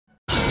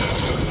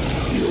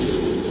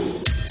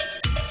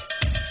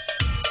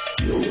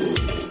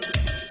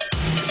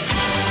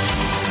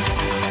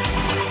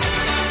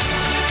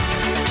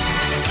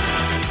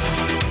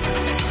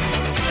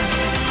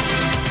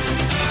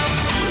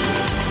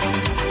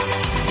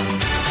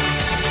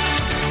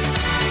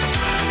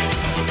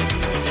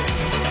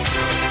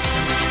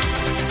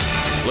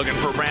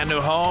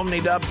home,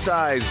 need to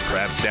upsize,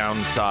 perhaps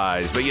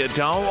downsize, but you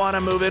don't want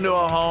to move into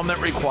a home that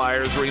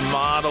requires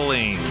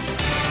remodeling.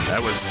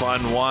 That was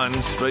fun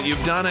once, but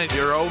you've done it.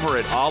 You're over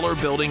it. Aller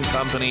Building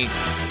Company.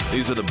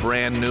 These are the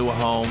brand new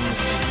homes.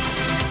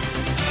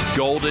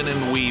 Golden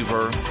and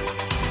Weaver.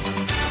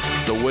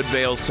 The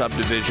Woodvale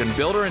subdivision.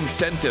 Builder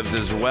incentives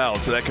as well,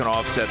 so that can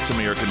offset some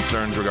of your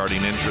concerns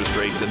regarding interest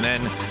rates. And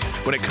then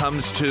when it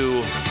comes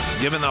to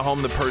giving the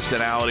home the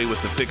personality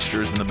with the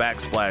fixtures and the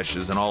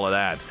backsplashes and all of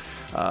that,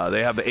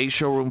 they have a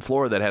showroom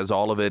floor that has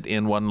all of it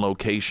in one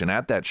location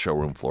at that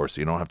showroom floor,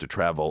 so you don't have to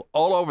travel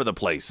all over the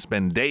place,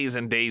 spend days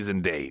and days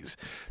and days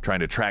trying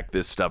to track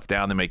this stuff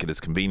down. They make it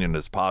as convenient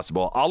as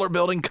possible. Aller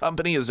Building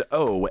Company is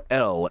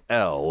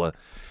OLLER,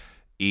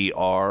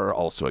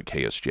 also at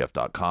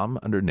ksgf.com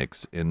under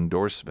Nick's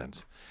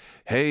endorsements.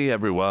 Hey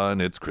everyone,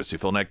 it's Kristi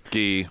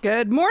Fulnecky.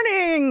 Good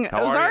morning,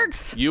 How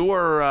Ozarks. Are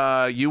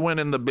you? You went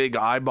in the big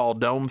eyeball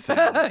dome thing.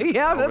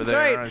 Yeah, that's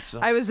there. right.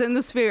 I was in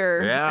the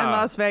Sphere in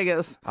Las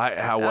Vegas.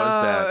 How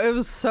was that? It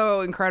was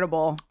so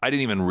incredible. I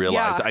didn't even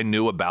realize. I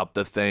knew about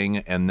the thing,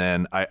 and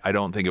then I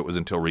don't think it was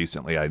until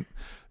recently I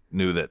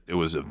knew that it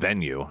was a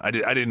venue. I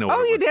didn't know what it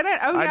was. You didn't?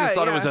 Oh, I yeah, just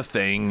thought it was a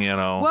thing, you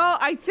know. Well,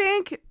 I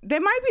think they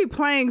might be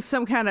playing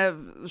some kind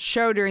of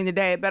show during the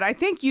day, but I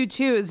think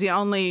U2 is the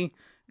only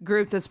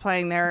group that's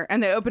playing there,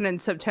 and they open in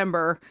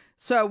September.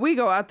 So we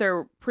go out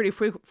there pretty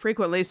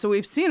frequently. So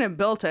we've seen it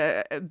build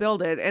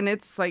it, and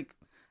it's like,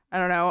 I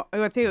don't know,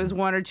 I think it was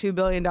 $1 or $2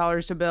 billion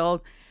to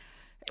build.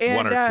 And,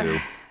 1 or 2.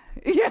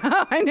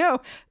 Yeah, I know.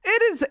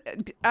 It is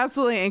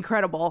absolutely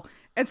incredible.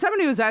 And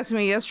somebody was asking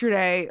me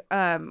yesterday,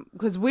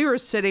 because we were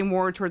sitting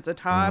more towards the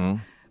top,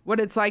 what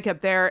it's like up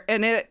there.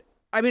 And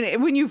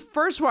when you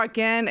first walk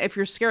in, if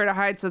you're scared of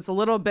heights, it's a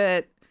little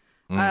bit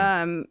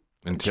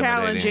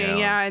challenging,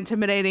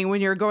 intimidating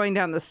when you're going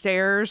down the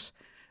stairs,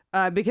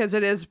 because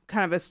it is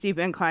kind of a steep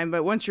incline.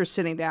 But once you're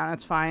sitting down,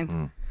 it's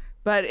fine.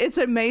 But it's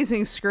an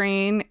amazing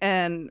screen,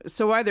 and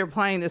so while they're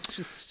playing, this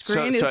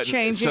screen is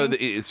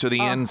changing. So the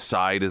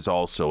inside is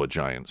also a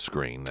giant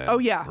screen then. Oh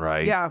yeah,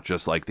 right? Yeah,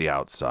 just like the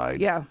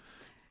outside. Yeah.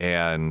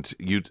 And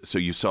you saw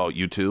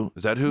U2?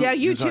 Is that who? Yeah,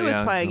 U2 was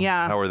playing.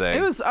 Yeah. How are they?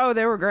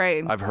 They were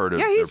great. I've heard of.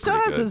 Yeah, he still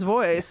has his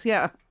voice.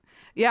 Yeah,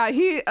 yeah.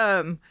 He,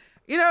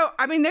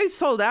 they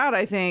sold out.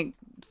 I think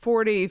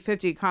 40,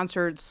 50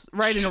 concerts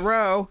right in a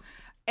row,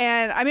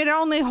 and it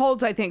only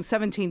holds, I think,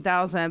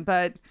 17,000.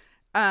 But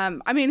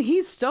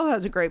he still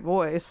has a great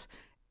voice,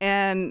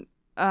 and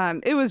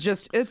it was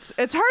just it's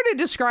hard to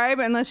describe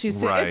unless you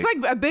see. Right. It's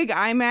like a big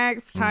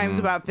IMAX times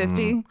about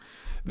 50.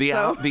 The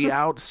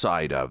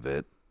outside of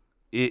it.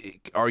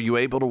 Are you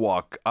able to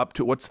walk up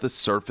to? What's the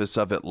surface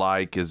of it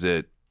like? Is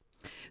it?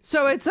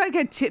 So it's like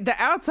the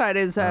outside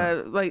is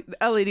like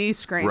LED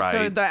screen. Right.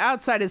 So the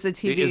outside is a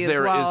TV as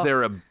well. Is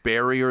there a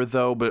barrier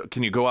though? But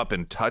can you go up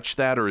and touch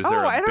that, or is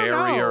there a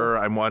barrier?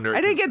 Know. I'm wondering.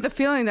 I didn't get the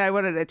feeling that I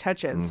wanted to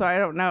touch it, so I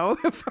don't know.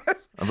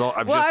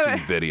 I've just seen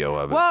video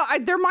of it. Well,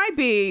 there might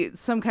be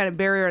some kind of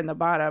barrier in the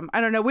bottom.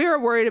 I don't know. We were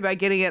worried about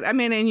getting it.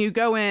 and you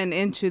go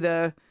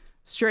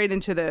straight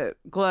into the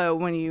glow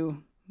when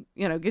you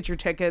get your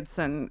tickets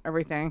and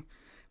everything.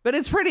 But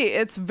it's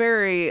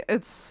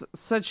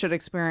such an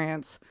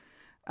experience.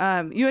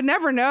 You would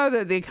never know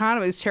that the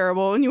economy is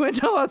terrible when you went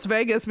to Las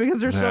Vegas because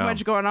there's so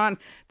much going on.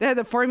 They had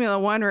the Formula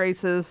One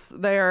races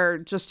there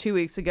just 2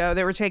 weeks ago.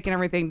 They were taking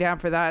everything down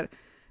for that,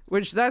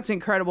 which that's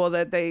incredible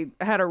that they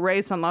had a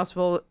race on Las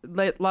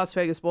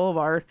Vegas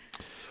Boulevard.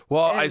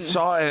 Well, I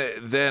saw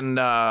then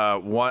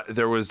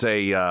there was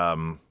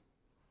a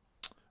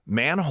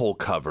manhole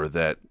cover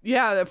that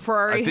the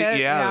Ferrari hit.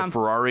 The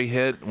Ferrari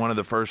hit one of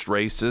the first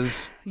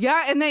races.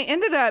 Yeah, and they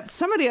ended up,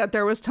 somebody out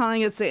there was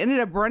telling us they ended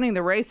up running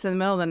the race in the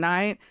middle of the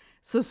night.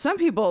 So some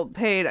people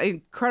paid an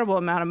incredible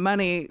amount of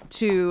money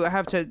to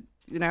have to,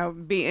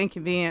 be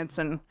inconvenienced.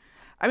 And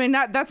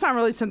that's not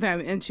really something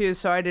I'm into,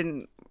 so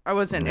I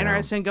wasn't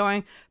interested in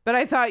going. But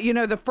I thought,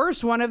 the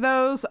first one of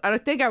those, I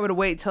think I would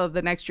wait till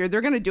the next year. They're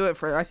going to do it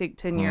for, I think,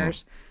 10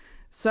 years.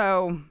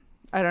 So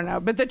I don't know,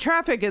 but the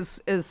traffic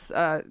is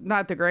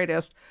not the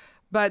greatest,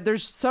 but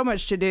there's so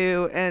much to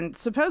do. And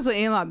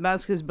supposedly Elon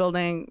Musk is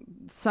building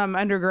some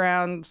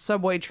underground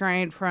subway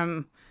train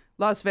from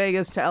Las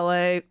Vegas to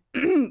LA.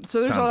 So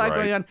there's a lot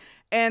going on,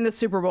 and the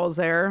Super Bowl's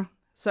there.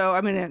 So,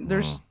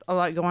 there's a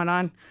lot going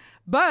on,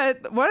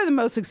 but one of the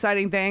most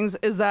exciting things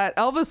is that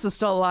Elvis is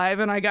still alive,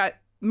 and I got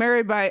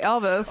married by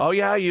Elvis. Oh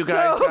yeah. You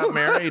guys got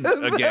married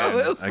again,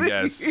 I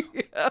guess.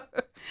 Yeah,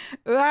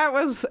 that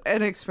was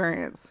an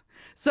experience.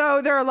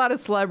 So there are a lot of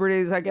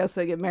celebrities, I guess,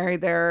 that get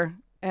married there,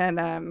 and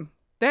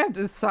they have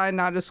to sign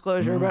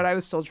non-disclosure, but I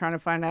was still trying to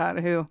find out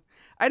who.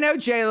 I know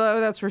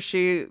J-Lo, that's where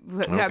she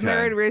got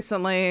married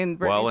recently. And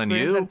Britney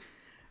Spears, you?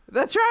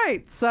 That's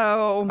right.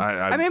 So,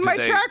 my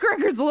track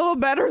record's a little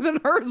better than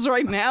hers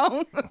right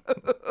now.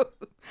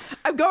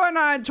 I'm going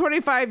on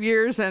 25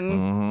 years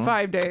and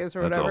 5 days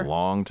or whatever. That's a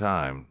long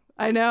time.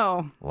 I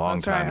know.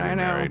 Long time to be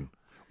married.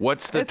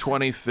 What's the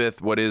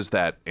 25th? What is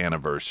that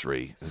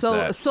anniversary?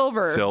 Silver.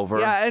 Silver?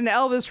 Yeah, and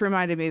Elvis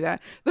reminded me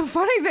that. The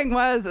funny thing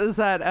is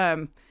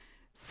that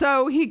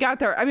So he got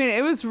there. I mean,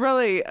 it was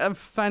really a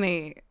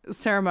funny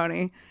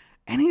ceremony.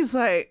 And he's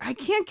like, I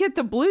can't get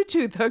the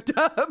Bluetooth hooked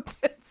up.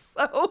 And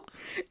so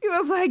he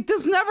was like,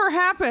 this never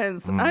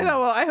happens. I thought,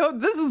 well, I hope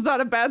this is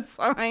not a bad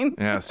sign.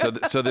 Yeah, so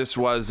this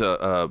was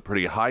a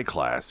pretty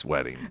high-class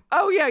wedding.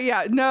 Oh,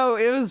 yeah. No,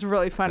 it was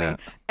really funny. Yeah.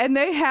 And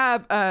they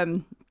have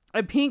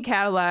a pink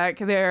Cadillac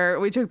there.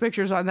 We took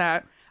pictures on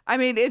that. I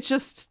mean, it's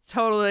just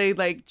totally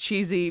like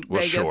cheesy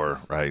Well, Vegas. sure,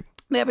 right.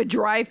 They have a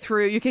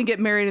drive-through. You can get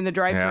married in the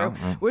drive-through,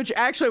 Yeah. which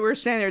actually we were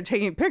standing there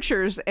taking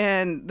pictures,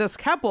 and this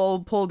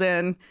couple pulled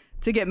in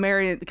to get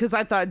married because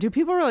I thought, do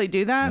people really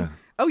do that? Yeah.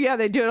 Oh, yeah,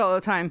 they do it all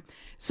the time.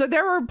 So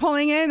they were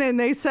pulling in, and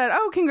they said,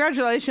 oh,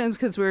 congratulations,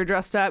 because we were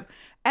dressed up.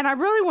 And I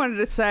really wanted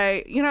to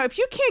say, if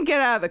you can't get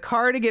out of the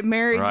car to get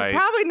married, right. You're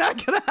probably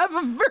not going to have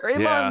a very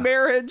long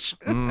marriage.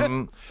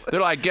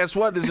 They're like, guess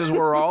what? This is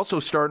where we're also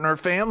starting our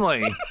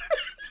family.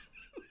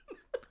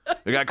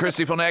 We got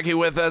Kristi Fulnecky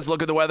with us.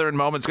 Look at the weather in a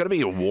moment. It's going to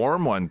be a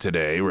warm one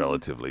today,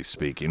 relatively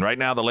speaking. Right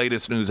now, the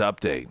latest news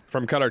update.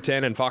 From Color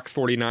 10 and Fox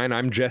 49,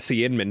 I'm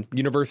Jesse Inman.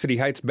 University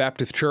Heights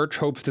Baptist Church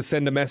hopes to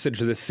send a message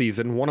this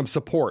season, one of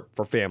support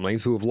for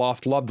families who have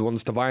lost loved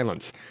ones to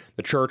violence.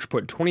 The church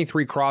put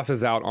 23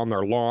 crosses out on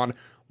their lawn,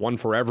 one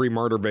for every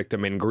murder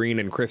victim in Greene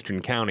and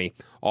Christian County,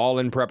 all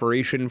in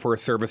preparation for a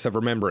service of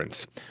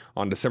remembrance.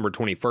 On December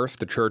 21st,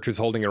 the church is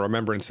holding a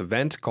remembrance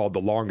event called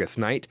The Longest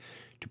Night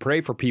to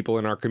pray for people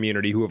in our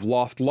community who have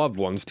lost loved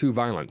ones to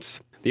violence.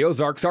 The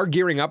Ozarks are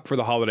gearing up for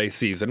the holiday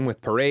season with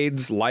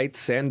parades,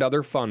 lights, and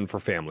other fun for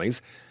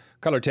families.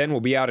 Color 10 will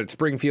be out at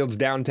Springfield's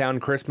downtown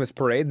Christmas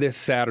parade this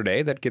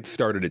Saturday that gets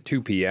started at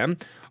 2 p.m.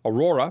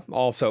 Aurora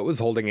also is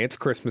holding its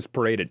Christmas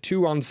parade at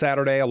 2 on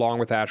Saturday, along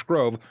with Ash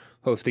Grove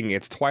hosting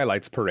its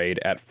Twilight's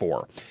parade at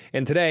 4.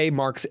 And today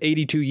marks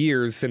 82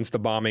 years since the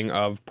bombing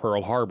of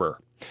Pearl Harbor.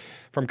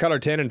 From Color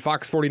 10 and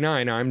Fox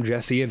 49, I'm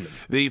Jesse Inman.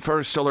 The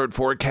first alert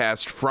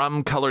forecast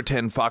from Color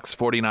 10 Fox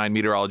 49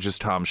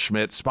 meteorologist Tom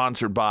Schmidt,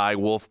 sponsored by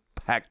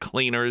Wolfpack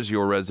Cleaners,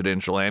 your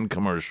residential and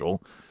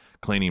commercial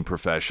cleaning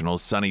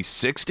professionals. Sunny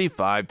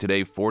 65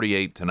 today,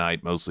 48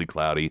 tonight, mostly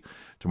cloudy.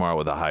 Tomorrow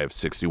with a high of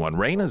 61.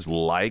 Rain is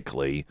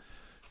likely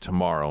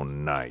tomorrow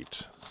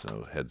night.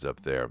 So heads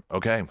up there.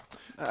 Okay.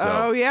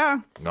 So,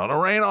 gonna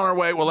rain on our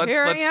way. Well,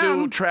 let's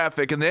do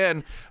traffic. And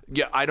then,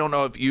 I don't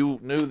know if you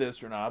knew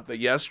this or not, but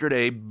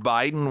yesterday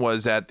Biden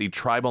was at the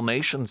Tribal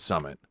Nations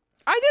Summit.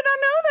 I did not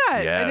know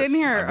that. Yes, I didn't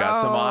hear. I've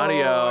got some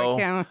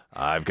audio.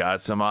 I've got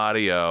some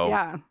audio.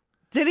 Yeah.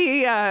 Did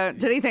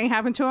anything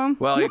happen to him?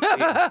 Well,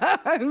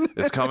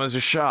 it's come as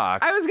a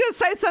shock. I was going to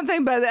say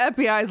something, but the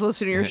FBI is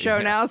listening to your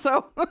show now,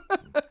 so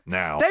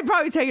now they'd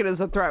probably take it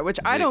as a threat,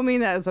 which I don't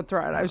mean that as a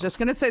threat. I was just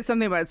going to say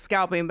something about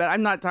scalping, but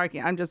I'm not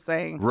talking. I'm just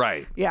saying.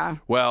 Right. Yeah.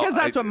 Well, because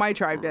that's what my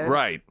tribe did.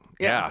 Right.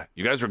 Yeah.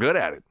 You guys were good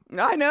at it.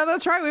 I know.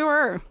 That's right. We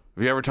were.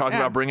 Have you ever talked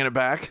about bringing it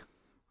back?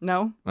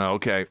 No. Oh,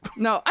 okay.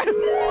 No.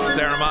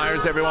 Sarah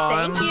Myers,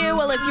 everyone. Thank you.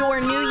 Well, if your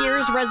New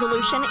Year's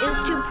resolution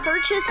is to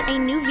purchase a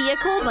new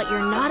vehicle, but you're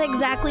not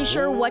exactly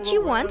sure what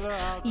you want,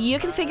 you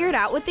can figure it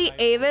out with the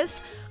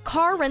Avis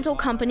Car Rental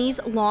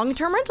Company's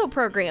long-term rental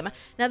program.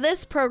 Now,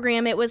 this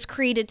program, it was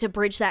created to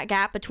bridge that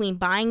gap between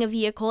buying a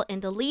vehicle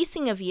and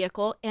leasing a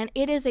vehicle, and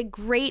it is a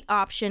great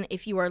option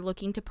if you are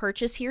looking to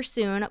purchase here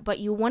soon, but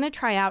you want to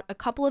try out a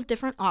couple of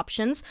different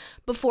options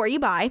before you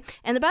buy.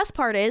 And the best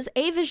part is,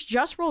 Avis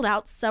just rolled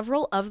out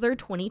several of their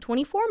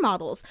 2024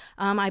 models.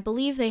 I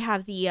believe they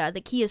have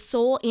the Kia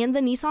Soul and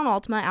the Nissan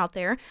Altima out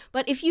there.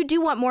 But if you do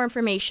want more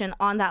information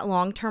on that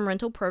long-term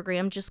rental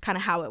program, just kind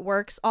of how it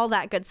works, all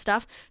that good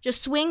stuff,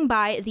 just swing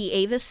by the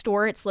Avis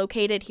store. It's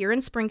located here in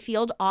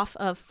Springfield off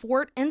of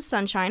Fort and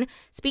Sunshine.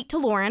 Speak to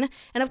Lauren.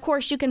 And of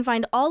course, you can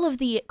find all of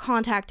the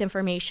contact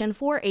information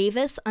for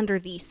Avis under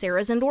the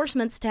Sarah's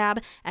Endorsements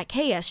tab at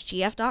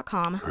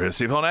ksgf.com.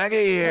 Kristi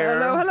Fulnecky here.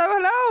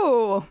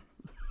 Hello.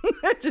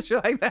 Just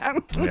like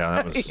that.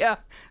 Yeah, that was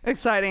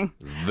exciting.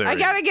 I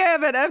got to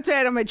give an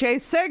update on my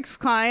J6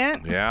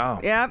 client. Yeah.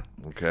 Yep.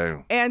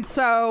 Okay. And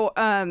so,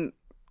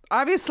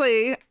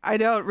 obviously, I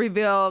don't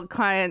reveal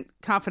client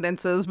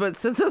confidences, but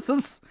since this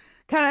was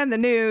kind of in the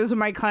news,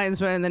 my client's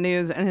been in the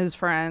news, and his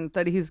friend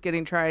that he's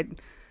getting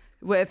tried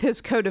with his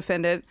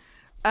co-defendant.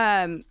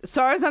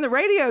 So I was on the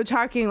radio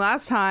talking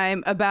last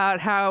time about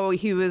how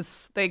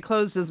they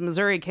closed his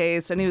Missouri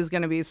case and he was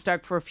going to be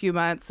stuck for a few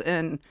months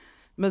in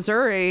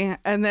Missouri.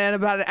 And then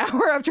about an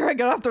hour after I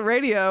got off the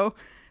radio,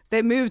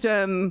 they moved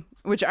him,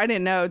 which I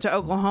didn't know, to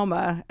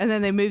Oklahoma. And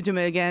then they moved him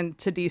again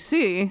to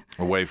D.C.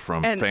 Away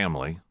from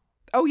family.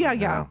 Oh,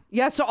 yeah.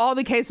 So all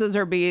the cases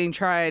are being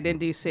tried in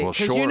D.C. Well,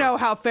 Because sure. you know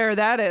how fair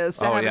that is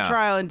to have a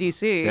trial in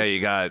D.C. Yeah,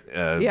 you got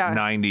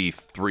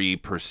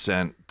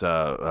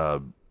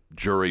 93%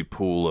 jury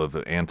pool of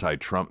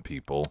anti-Trump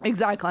people.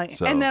 Exactly.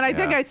 So, and then I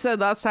think I said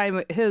last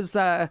time his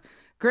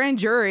grand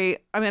jury,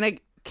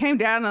 it came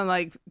down in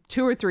like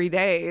 2 or 3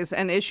 days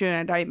and issued an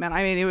indictment.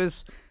 I mean, it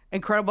was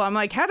incredible. I'm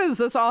like, how does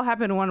this all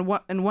happen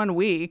in 1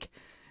 week?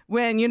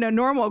 When,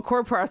 normal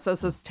court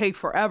processes take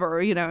forever,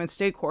 in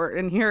state court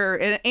and here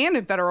and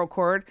in federal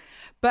court.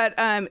 But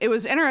it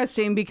was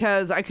interesting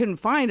because I couldn't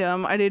find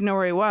him. I didn't know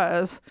where he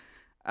was.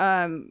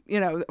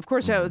 Of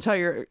course, I would tell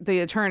the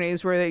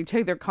attorneys where they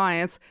take their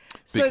clients.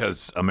 So,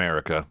 because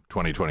America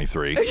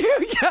 2023.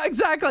 Yeah,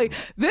 exactly.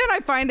 Then I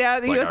find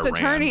out the U.S.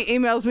 attorney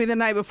emails me the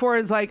night before.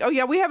 Is like, oh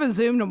yeah, we have a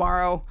Zoom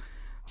tomorrow,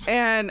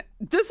 and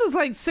this is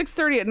like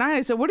 6:30 at night.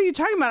 I said, what are you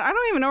talking about? I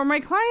don't even know where my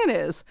client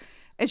is.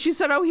 And she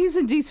said, oh, he's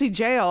in D.C.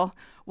 jail.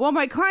 Well,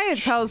 my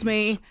client tells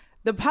me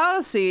the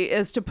policy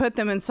is to put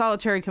them in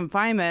solitary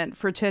confinement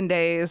for 10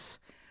 days.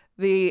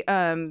 The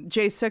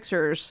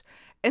J6ers.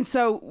 And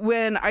so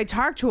when I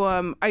talked to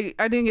him, I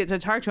didn't get to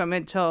talk to him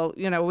until,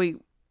 we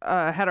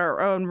had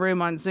our own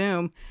room on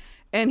Zoom.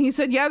 And he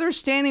said, yeah, there's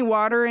standing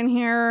water in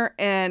here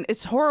and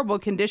it's horrible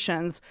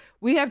conditions.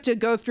 We have to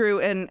go through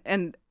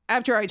and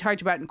after I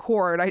talked about it in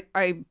court,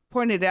 I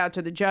pointed out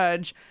to the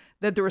judge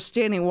that there was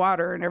standing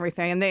water and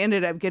everything, and they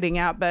ended up getting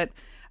out. But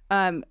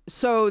and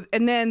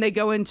then they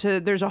go into,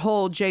 there's a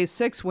whole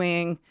J6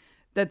 wing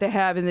that they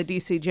have in the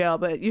DC jail,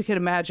 but you can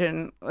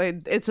imagine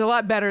it's a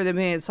lot better than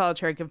being in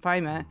solitary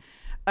confinement.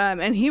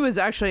 And he was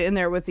actually in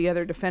there with the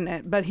other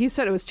defendant, but he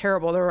said it was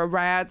terrible. There were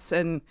rats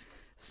and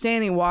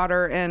standing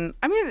water, and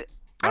I mean,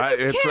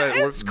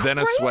 it's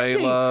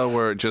Venezuela,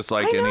 where just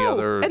like any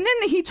other. And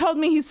then he told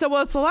me, he said,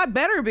 well, it's a lot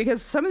better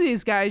because some of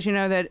these guys,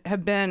 that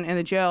have been in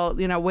the jail,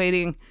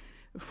 waiting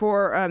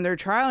for their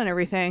trial and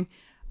everything,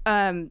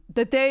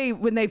 that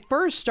when they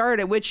first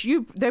started, which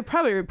they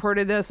probably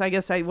reported this, I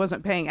guess I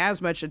wasn't paying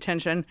as much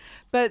attention,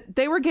 but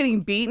they were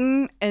getting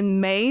beaten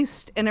and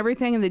maced and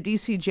everything in the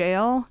DC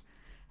jail.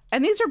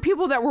 And these are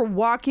people that were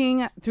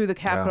walking through the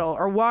Capitol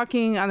or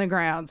walking on the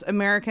grounds,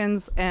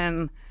 Americans,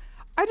 and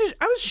I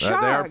was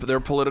shocked. They're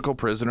political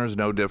prisoners,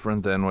 no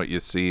different than what you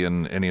see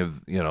in any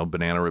of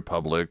banana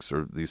republics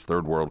or these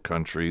third world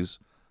countries.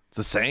 It's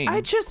the same.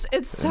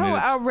 It's so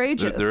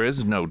outrageous. There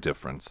is no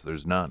difference.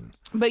 There's none.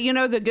 But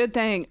the good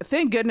thing,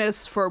 thank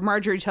goodness for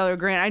Marjorie Taylor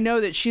Greene. I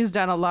know that she's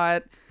done a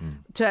lot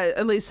to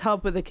at least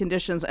help with the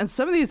conditions. And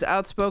some of these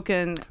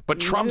outspoken. But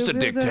Trump's a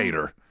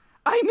dictator.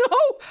 I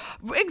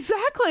know,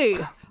 exactly.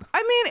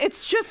 I mean,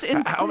 it's just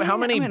insane.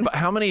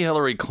 How many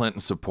Hillary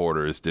Clinton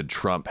supporters did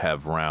Trump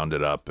have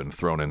rounded up and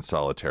thrown in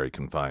solitary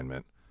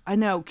confinement? I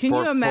know. Can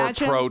you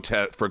imagine?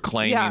 For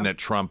claiming that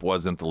Trump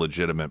wasn't the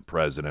legitimate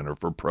president or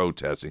for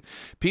protesting.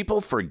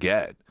 People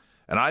forget,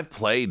 and I've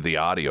played the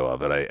audio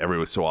of it.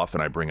 Every so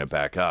often I bring it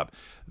back up.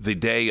 The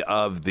day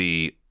of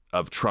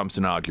Trump's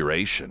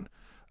inauguration.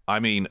 I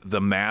mean,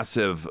 the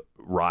massive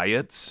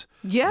riots.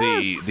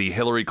 Yes. The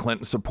Hillary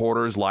Clinton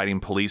supporters lighting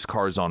police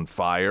cars on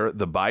fire.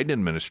 The Biden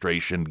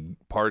administration,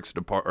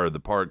 whatever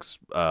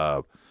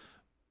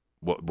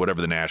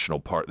the national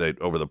park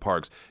over the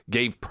parks,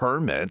 gave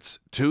permits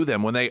to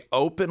them when they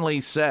openly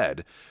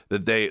said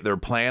that their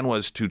plan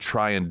was to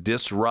try and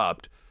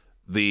disrupt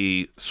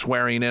the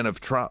swearing in of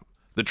Trump,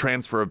 the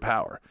transfer of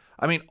power.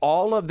 I mean,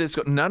 all of this,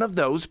 none of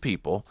those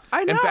people.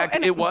 I know. In fact,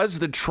 it was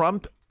the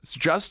Trump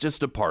Justice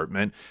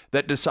Department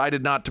that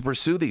decided not to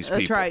pursue these people.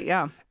 That's right,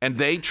 yeah. And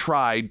they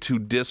tried to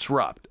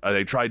disrupt.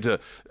 They tried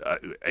to,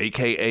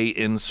 AKA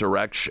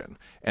insurrection.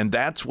 And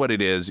that's what it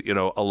is.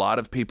 A lot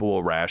of people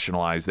will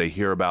rationalize. They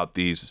hear about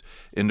these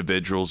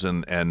individuals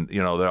and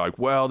they're like,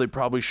 well, they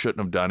probably shouldn't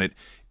have done it.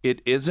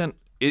 It isn't.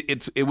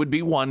 It would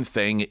be one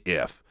thing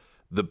if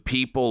the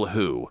people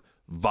who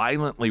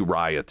violently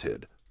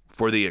rioted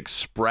for the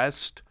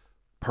expressed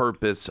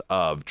purpose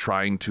of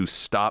trying to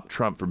stop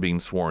Trump from being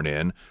sworn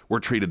in were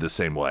treated the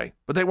same way.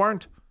 But they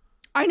weren't.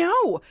 I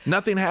know.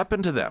 Nothing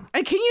happened to them.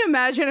 And can you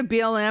imagine if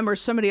BLM or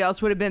somebody else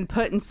would have been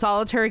put in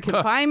solitary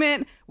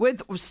confinement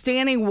with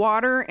standing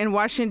water in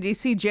Washington,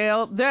 D.C.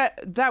 jail?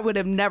 That would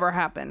have never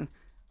happened.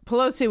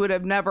 Pelosi would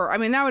have never. I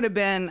mean, that would have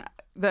been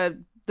the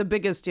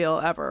biggest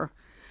deal ever.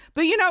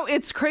 But,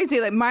 it's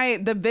crazy.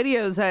 Like the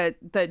videos that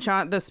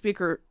the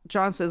Speaker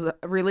Johnson's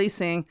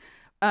releasing,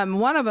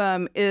 one of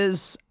them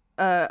is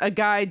a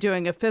guy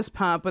doing a fist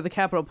pump with the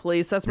Capitol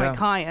Police. That's my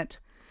client.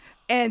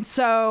 And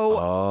so...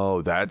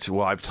 Oh,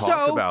 I've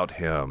talked about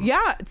him.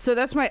 Yeah, so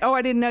that's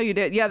I didn't know you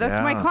did. Yeah,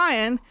 that's my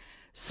client.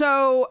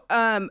 So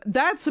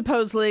that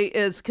supposedly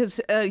is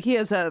because he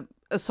has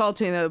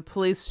assaulting the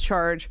police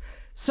charge.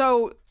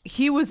 So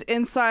he was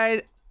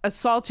inside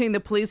assaulting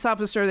the police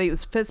officer that he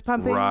was fist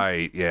pumping.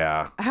 Right,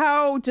 yeah.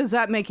 How does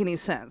that make any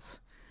sense?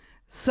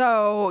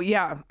 So,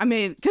 yeah, I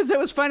mean, because it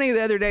was funny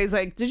the other day. He's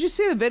like, did you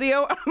see the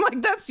video? I'm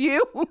like, that's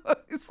you?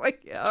 It's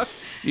like, yeah.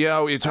 Yeah,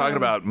 we're talking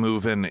about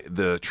moving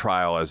the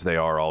trial as they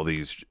are, all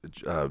these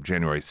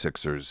January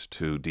 6ers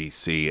to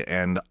D.C.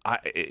 And,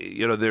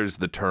 there's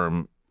the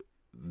term,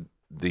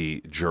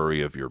 the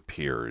jury of your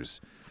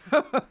peers.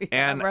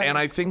 And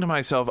I think to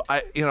myself,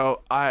 I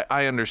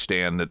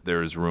understand that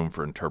there's room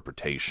for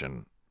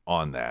interpretation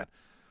on that.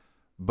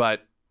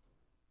 But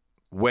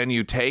when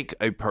you take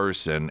a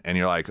person and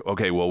you're like,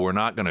 okay, well, we're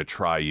not going to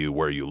try you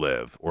where you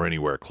live or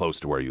anywhere close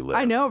to where you live.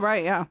 I know,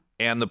 right? Yeah.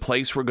 And the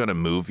place we're going to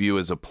move you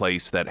is a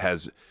place that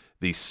has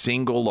the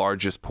single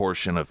largest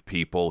portion of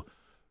people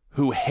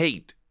who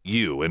hate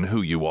you and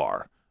who you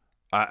are.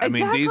 I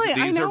mean,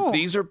 Exactly,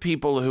 these are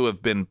people who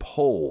have been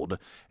polled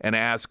and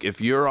asked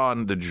if you're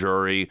on the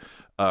jury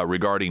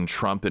regarding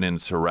Trump and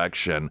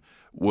insurrection.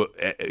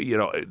 You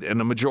know, and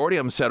the majority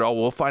of them said, "Oh,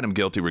 we'll find him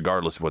guilty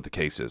regardless of what the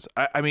case is."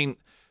 I mean,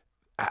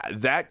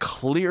 that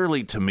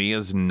clearly to me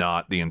is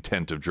not the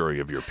intent of jury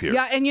of your peers.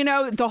 Yeah, and you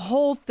know, the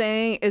whole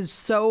thing is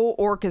so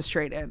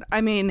orchestrated.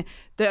 I mean,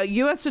 the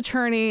U.S.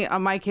 attorney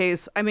on my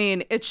case, I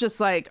mean, it's just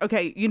like,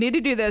 okay, you need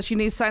to do this. You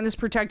need to sign this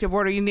protective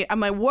order.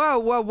 I'm like,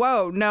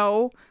 whoa,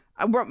 no.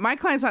 My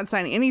client's not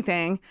signing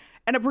anything.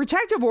 And a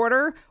protective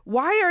order,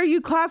 why are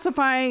you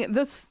classifying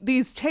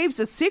these tapes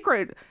as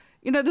secret?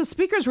 You know, the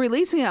speaker's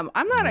releasing them.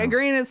 I'm not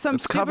agreeing to some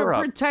stupid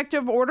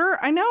protective order.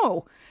 I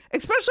know.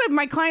 Especially if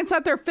my client's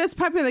out there fist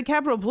pumping the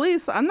Capitol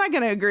Police, I'm not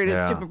going to agree to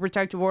a stupid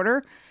protective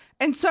order.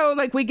 And so,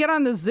 like, we get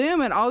on the Zoom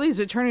and all these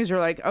attorneys are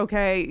like,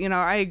 okay, you know,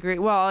 I agree.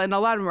 Well, and a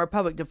lot of them are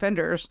public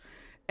defenders.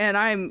 And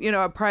I'm, you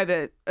know, a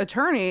private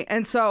attorney.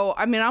 And so,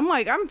 I mean, I'm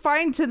like, I'm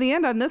fine to the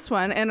end on this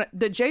one. And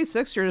the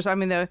J6ers, I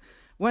mean, the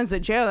ones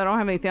at jail, they don't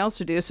have anything else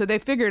to do. So they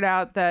figured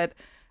out that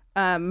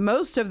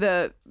most of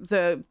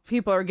the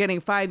people are getting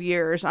 5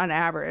 years on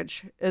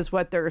average is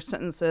what their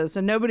sentence is.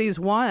 And nobody's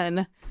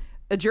won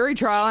a jury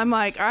trial. I'm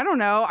like, I don't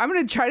know. I'm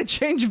going to try to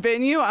change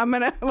venue. I'm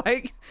going to,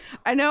 like,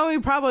 I know he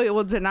probably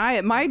will deny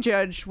it. My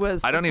judge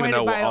was I don't even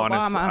know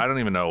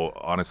Obama.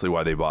 Honestly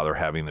why they bother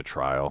having the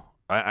trial.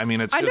 I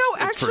mean, it's just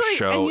it's for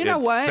show. And you know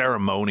it's what?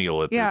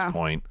 ceremonial at this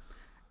point.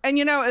 And,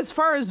 you know, as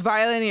far as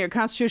violating your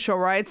constitutional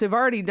rights, they've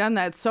already done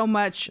that so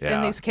much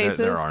in these cases.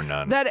 There are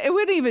none. That it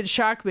wouldn't even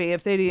shock me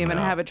if they didn't even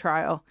have a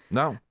trial.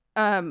 No.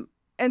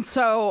 And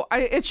so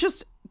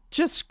it's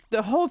just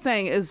the whole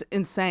thing is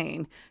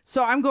insane.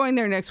 So I'm going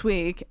there next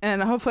week,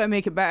 and hopefully I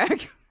make it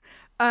back.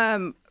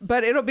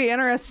 But it'll be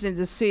interesting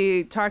to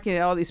see, talking to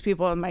all these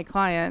people and my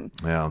client,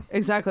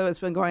 exactly what's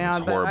been going on.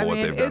 It's horrible what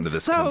they've done to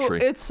this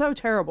country. It's so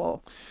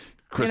terrible.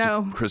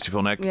 Kristi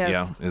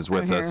Fulnecky, is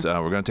with us.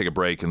 We're going to take a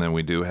break, and then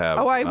we do have...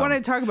 Oh, I want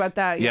to talk about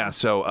that. Yeah,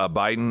 so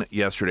Biden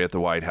yesterday at the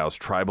White House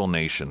Tribal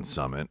Nation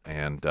Summit,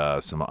 and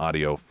some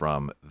audio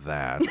from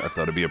that. I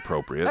thought it'd be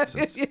appropriate.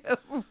 Since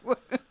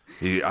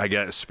I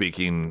guess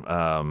speaking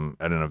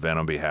at an event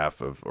on behalf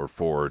of, or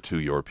for, to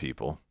your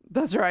people.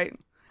 That's right.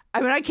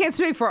 I mean, I can't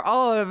speak for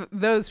all of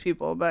those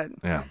people, but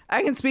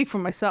I can speak for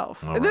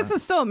myself. This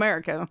is still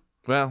America.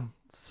 Well,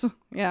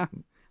 yeah,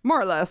 more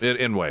or less.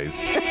 In ways.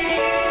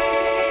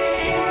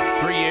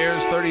 3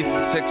 years,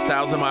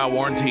 36,000-mile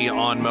warranty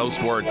on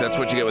most work. That's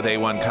what you get with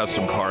A1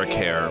 Custom Car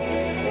Care.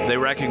 They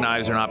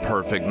recognize they're not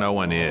perfect. No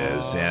one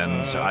is.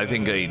 And I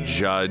think a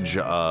judge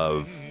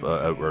of,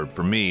 or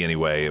for me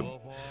anyway,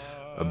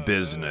 a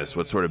business,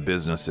 what sort of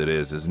business it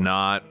is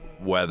not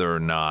whether or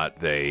not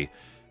they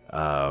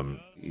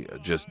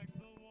just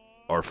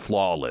are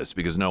flawless,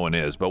 because no one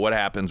is. But what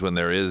happens when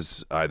there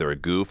is either a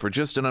goof or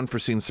just an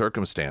unforeseen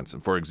circumstance?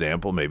 And for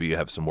example, maybe you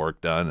have some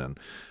work done and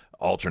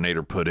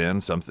alternator put in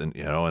something,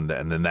 you know, and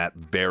then that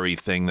very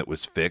thing that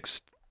was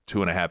fixed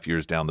 2.5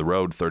 years down the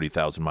road,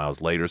 30,000 miles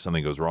later,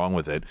 something goes wrong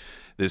with it.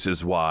 This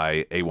is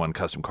why A1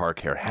 Custom Car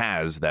Care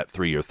has that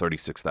 3-year,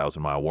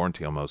 36,000-mile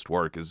warranty on most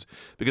work, is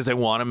because they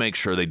want to make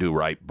sure they do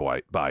right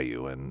by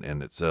you,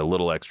 and it's a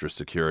little extra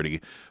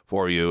security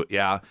for you.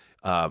 Yeah,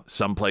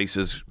 some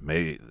places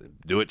may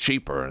do it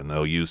cheaper, and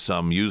they'll use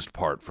some used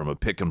part from a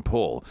pick and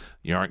pull.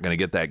 You aren't going to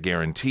get that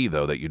guarantee,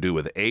 though, that you do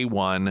with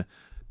A1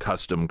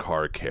 Custom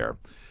Car Care.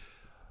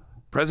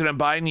 President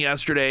Biden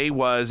yesterday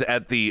was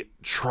at the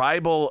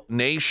Tribal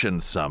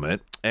Nation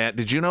Summit. And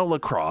did you know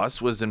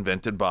lacrosse was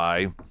invented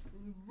by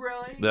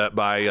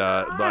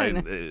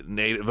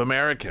Native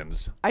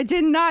Americans? I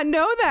did not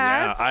know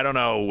that. Yeah, I don't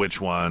know which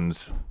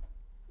ones.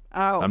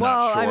 Oh, I'm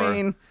well, not sure. I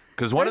mean,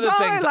 because one of the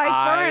things like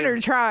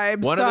 400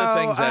 tribes. One of the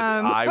things that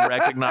I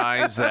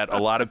recognize that a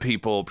lot of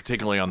people,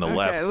 particularly on the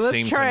left,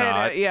 seem to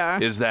not,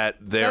 is that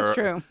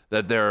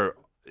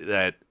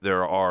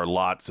there are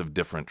lots of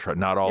different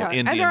not all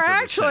Indians, and they're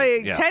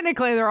actually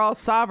technically they're all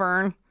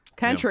sovereign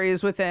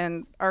countries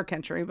within our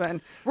country, but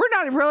we're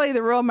not really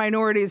the real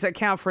minorities that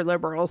count for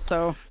liberals.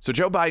 So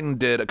Joe Biden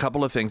did a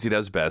couple of things he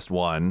does best.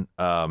 One,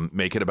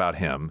 make it about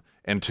him,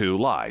 and two,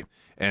 lie.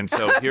 And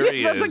so here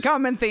he is. That's a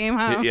common theme,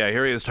 huh? Yeah,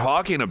 here he is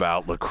talking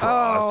about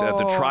lacrosse at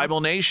the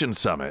Tribal Nation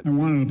Summit. I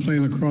wanted to play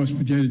lacrosse,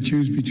 but you had to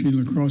choose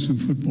between lacrosse and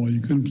football.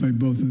 You couldn't play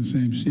both in the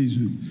same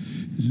season.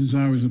 And since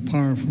I was a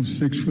powerful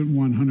 6'1",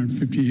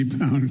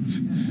 158-pound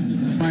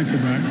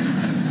flankerback,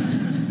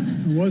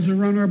 I was the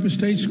runner-up at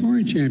state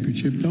scoring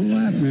championship. Don't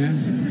laugh,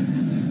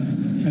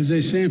 man. As they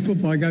say in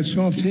football, I got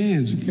soft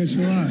hands. It gets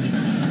a lot.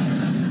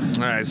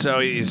 All right, so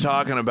he's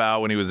talking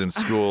about when he was in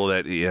school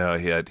that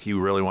he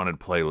really wanted to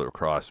play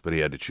lacrosse, but he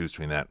had to choose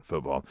between that and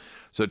football.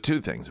 So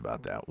two things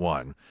about that.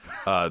 One,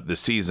 the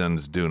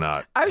seasons do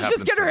not. I was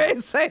just getting ready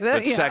to say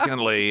that. But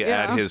secondly,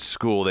 at his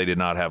school, they did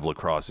not have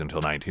lacrosse until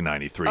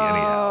 1993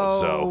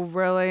 anyhow. So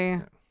really?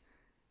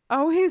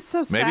 Oh, he's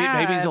so sad.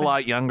 Maybe he's a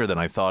lot younger than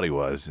I thought he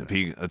was. If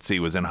he,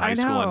 was in high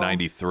school in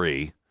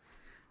 93.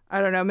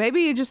 I don't know.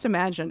 Maybe you just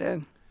imagined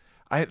it.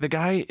 The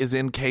guy is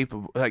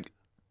incapable. Like,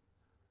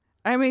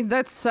 I mean,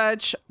 that's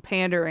such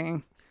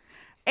pandering.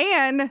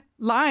 and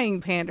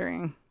lying,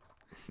 pandering.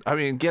 I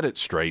mean, get it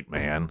straight,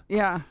 man.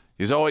 Yeah.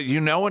 He's always,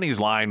 when he's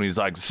lying, when he's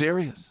like,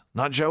 serious,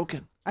 not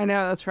joking. I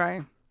know, that's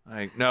right.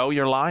 Like, no,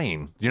 you're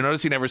lying. You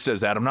notice he never says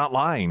that. I'm not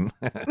lying.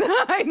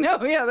 I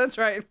know, yeah, that's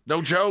right.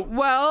 No joke.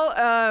 Well,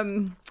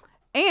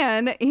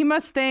 and he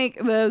must think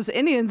those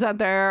Indians out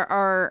there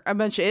are a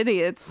bunch of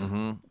idiots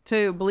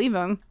to believe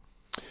him.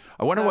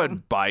 I wonder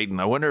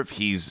I wonder if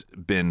he's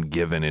been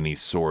given any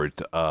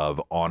sort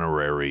of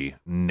honorary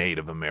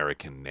Native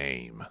American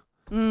name.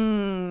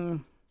 I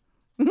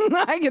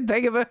can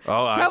think of a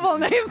couple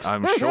names.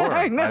 I'm sure.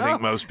 I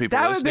think most people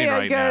listening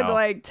right now. That would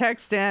be a good,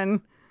 text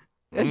in.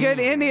 A good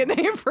Indian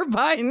name for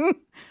Biden.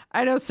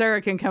 I know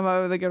Sarah can come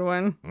up with a good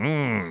one.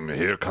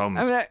 Here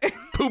comes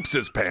Poops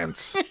his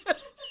pants.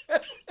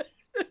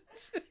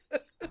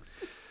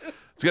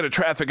 Let's get a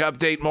traffic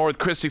update. More with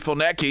Kristi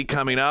Fulnecky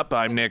coming up.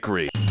 I'm Nick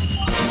Reed.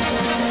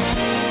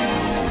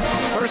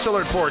 First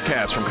alert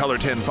forecast from Color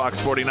 10 Fox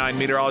 49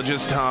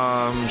 meteorologist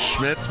Tom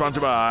Schmidt,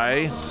 sponsored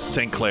by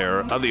St. Clair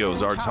of the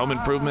Ozarks. Home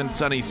improvement,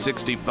 sunny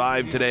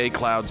 65 today,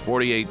 clouds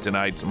 48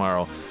 tonight,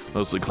 tomorrow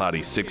mostly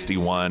cloudy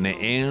 61,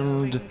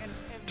 and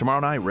tomorrow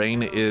night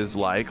rain is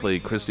likely.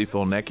 Kristi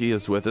Fulnecky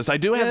is with us. I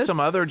do have some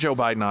other Joe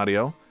Biden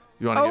audio.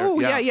 You want to hear? Oh,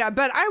 yeah.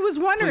 But I was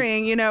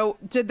wondering,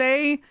 did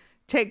they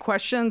take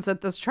questions at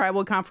this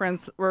tribal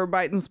conference where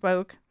Biden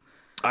spoke?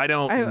 I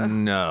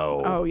don't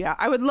know. Oh, yeah.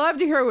 I would love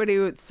to hear what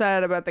he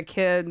said about the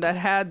kid that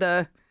had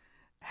the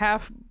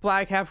half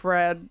black, half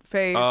red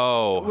face.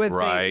 Oh,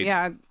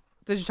 right.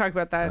 Did you talk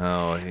about that?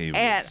 Oh, who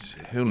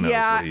knows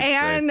what he'd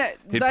and say.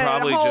 He'd the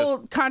probably whole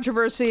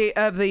controversy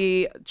of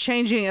the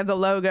changing of the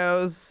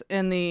logos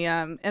in the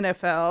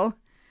NFL,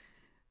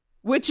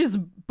 which is,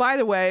 by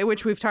the way,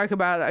 which we've talked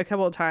about a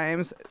couple of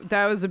times,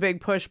 that was a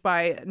big push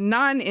by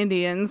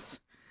non-Indians.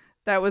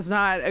 That was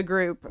not a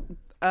group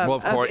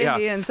of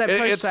Indians that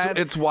pushed that.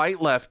 It's white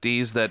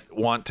lefties that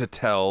want to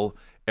tell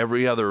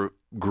every other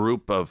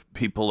group of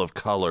people of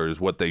colors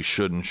what they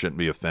should and shouldn't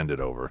be offended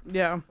over.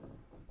 Yeah.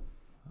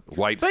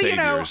 White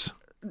saviors.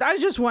 I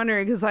was just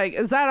wondering, because,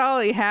 is that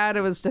all he had?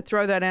 It was to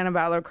throw that in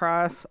about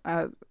lacrosse.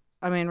 I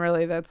mean,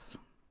 really, that's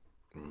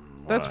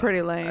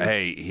pretty lame.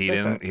 Hey, he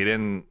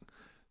didn't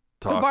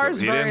talk. bar's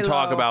He didn't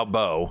talk low. about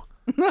Bo.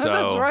 So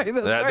That's right.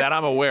 That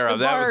I'm aware of.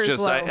 The That bar was is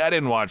just low. I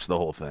didn't watch the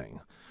whole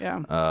thing.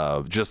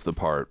 Yeah. Just the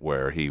part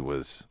where he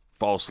was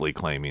falsely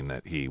claiming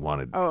that he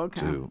wanted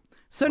to.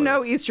 So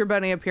no Easter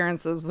Bunny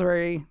appearances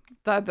where he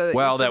thought that.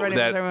 Well, Easter Bunny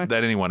was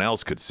that anyone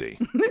else could see.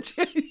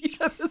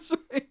 Yeah, that's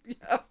right.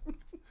 Yeah.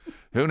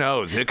 Who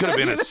knows? It could have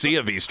been a sea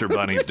of Easter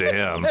bunnies to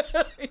him.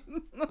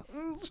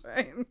 That's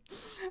right.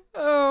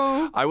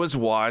 Oh. I was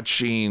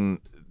watching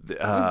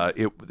a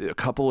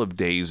couple of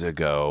days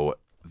ago.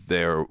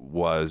 There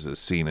was a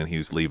scene, and he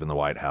was leaving the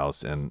White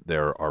House, and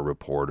there are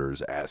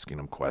reporters asking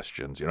him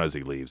questions. As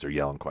he leaves, they're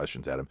yelling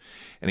questions at him,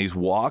 and he's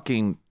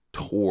walking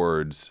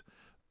towards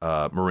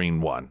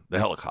Marine One, the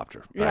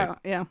helicopter. Right?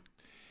 Yeah.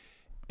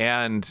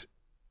 And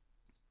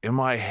in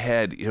my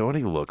head, you know what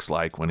he looks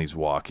like when he's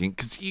walking?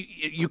 Because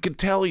you could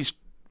tell he's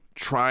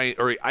trying,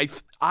 or I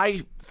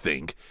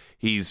think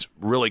he's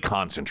really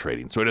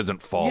concentrating so he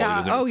doesn't fall.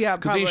 Yeah.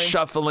 Because he's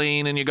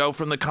shuffling, and you go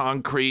from the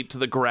concrete to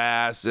the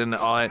grass and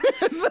all.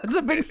 That's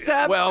a big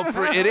step. Well,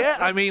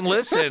 I mean,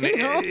 listen,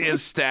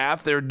 his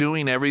staff, they're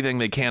doing everything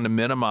they can to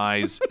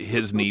minimize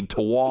his need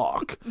to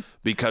walk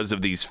because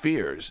of these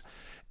fears.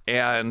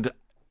 And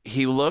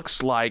he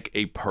looks like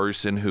a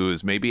person who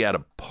is maybe at a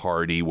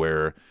party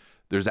where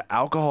there's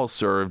alcohol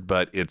served,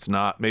 but it's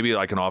not, maybe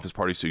like an office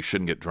party, so you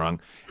shouldn't get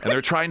drunk. And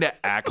they're trying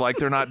to act like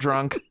they're not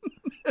drunk.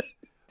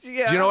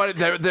 Yeah. Do you know what?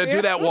 They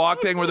do that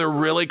walk thing where they're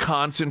really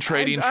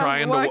concentrating,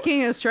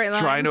 walking a straight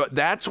line.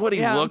 That's what he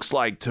looks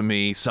like to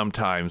me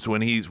sometimes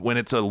when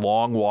it's a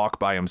long walk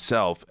by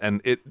himself. And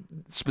it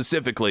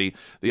specifically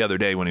the other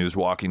day when he was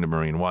walking to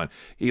Marine One,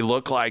 he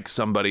looked like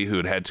somebody who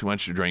had had too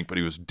much to drink, but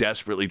he was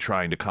desperately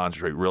trying to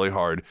concentrate really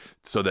hard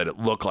so that it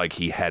looked like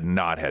he had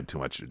not had too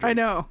much to drink. I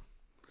know.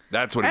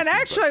 That's what. And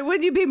actually,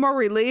 would you be more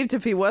relieved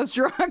if he was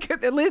drunk?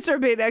 At least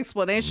there'd be an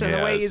explanation of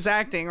the way he's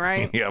acting,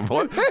 right? Yeah.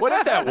 What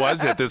if that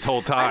was it this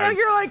whole time? I know,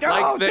 you're like,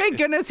 thank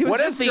goodness he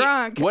was just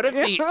drunk. What if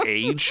the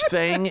age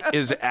thing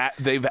is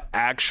they've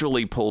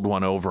actually pulled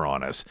one over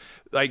on us?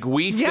 Like,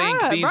 we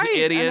think these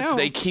idiots,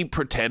 they keep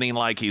pretending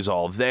like he's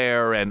all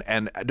there,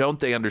 and don't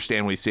they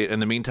understand we see it?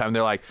 In the meantime,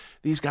 they're like,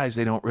 these guys,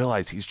 they don't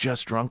realize he's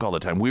just drunk all the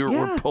time.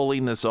 We're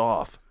pulling this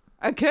off.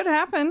 It could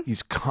happen.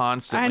 He's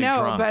constantly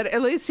drunk. But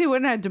at least he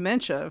wouldn't have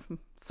dementia.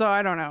 So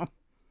I don't know.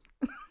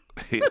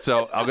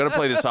 So I'm going to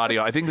play this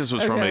audio. I think this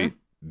was from a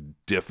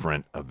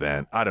different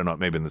event. I don't know.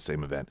 Maybe in the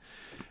same event.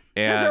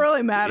 And does it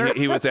really matter?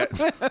 He was at,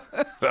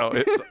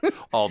 it's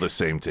all the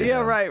same to him. Yeah,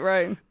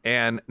 right.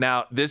 And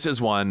now this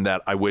is one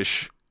that I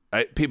wish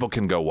people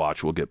can go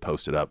watch. We'll get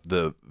posted up.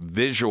 The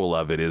visual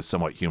of it is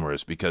somewhat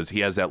humorous because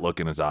he has that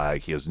look in his eye.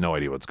 He has no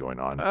idea what's going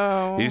on.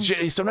 Oh.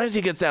 Sometimes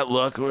he gets that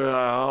look,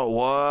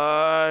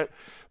 what?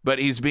 But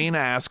he's being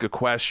asked a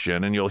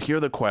question, and you'll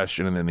hear the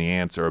question and then the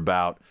answer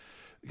about,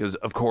 because,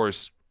 of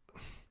course,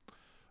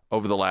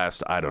 over the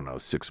last, I don't know,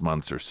 6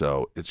 months or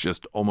so, it's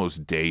just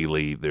almost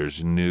daily.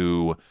 There's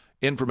new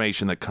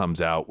information that comes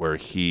out where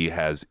he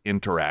has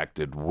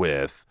interacted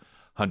with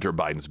Hunter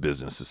Biden's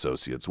business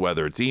associates,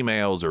 whether it's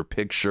emails or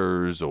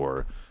pictures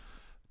or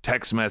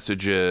text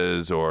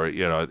messages or,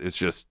 it's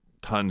just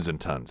tons and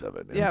tons of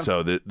it. And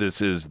so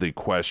this is the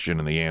question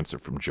and the answer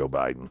from Joe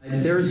Biden.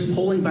 There's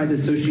polling by the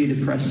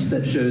Associated Press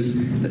that shows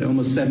that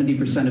almost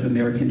 70% of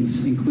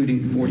Americans,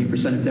 including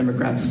 40% of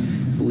Democrats,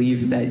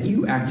 believe that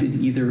you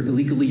acted either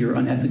illegally or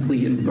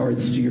unethically in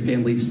regards to your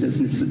family's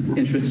business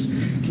interests.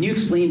 Can you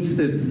explain to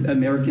the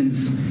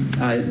Americans,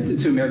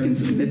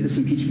 amid this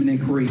impeachment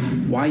inquiry,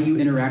 why you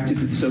interacted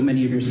with so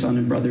many of your son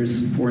and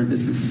brother's foreign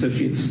business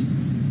associates?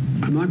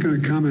 I'm not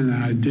going to comment on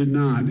that. I did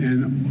not,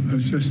 and it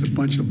was just a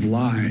bunch of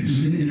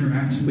lies. You didn't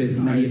interact with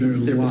many of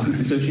their business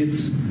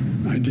associates?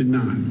 I did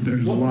not.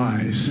 There's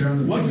lies. All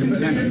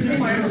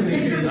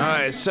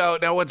right, so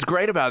now what's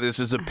great about this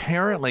is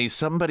apparently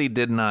somebody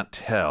did not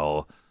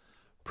tell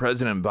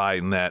President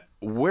Biden that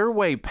we're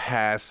way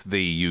past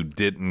the you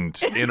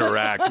didn't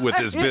interact with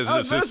his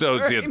business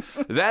associates.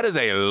 Right. That is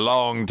a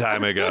long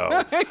time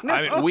ago.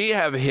 I mean, we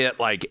have hit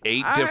like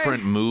 8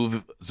 different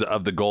moves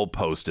of the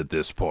goalpost at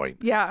this point.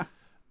 Yeah.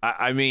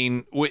 I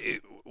mean,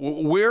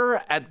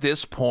 we're at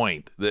this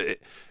point.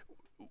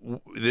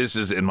 This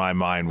is, in my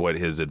mind, what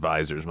his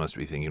advisors must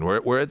be thinking.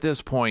 We're at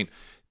this point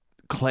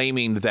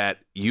claiming that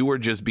you were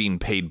just being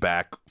paid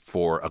back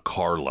for a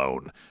car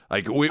loan,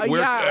 like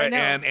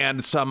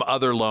and some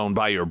other loan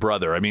by your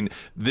brother. I mean,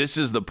 this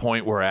is the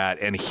point we're at,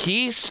 and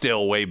he's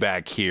still way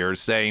back here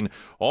saying,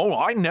 "Oh,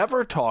 I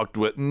never talked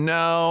with."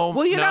 No,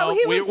 well,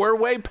 we're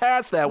way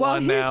past that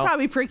one now. Well, he's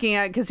probably freaking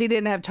out because he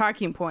didn't have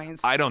talking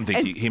points. I don't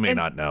think he may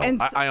not know.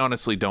 I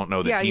honestly don't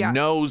know that he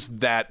knows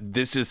that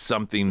this is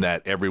something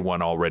that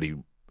everyone already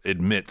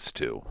admits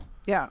to.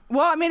 Yeah.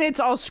 Well, I mean, it's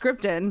all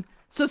scripted.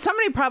 So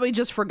somebody probably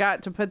just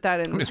forgot to put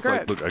that in the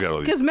script. Like, look, I got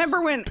all these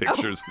remember when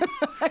pictures.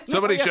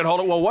 Somebody should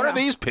hold it. Well, what are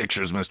these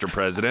pictures, Mr.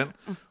 President?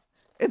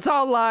 It's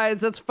all lies.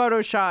 That's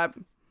Photoshop.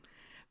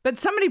 But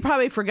somebody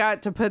probably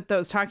forgot to put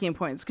those talking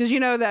points. Because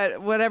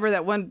that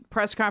that one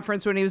press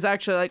conference when he was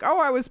actually like,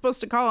 oh, I was supposed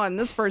to call on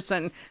this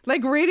person,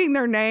 like reading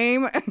their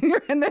name.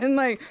 And then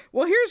like,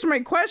 well, here's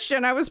my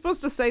question. I was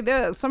supposed to say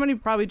this. Somebody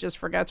probably just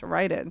forgot to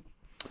write it.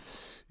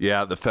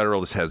 Yeah, the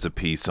Federalist has a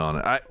piece on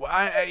it.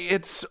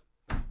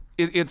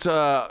 It's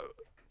a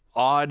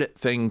odd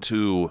thing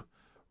to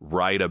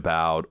write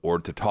about or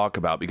to talk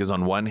about because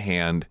on one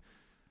hand,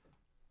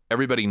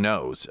 everybody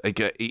knows,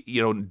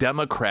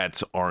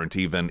 Democrats aren't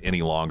even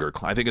any longer.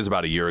 I think it was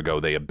about a year ago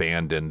they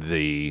abandoned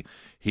he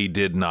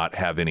did not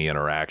have any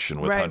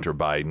interaction with Hunter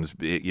Biden's.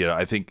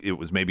 I think it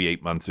was maybe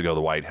 8 months ago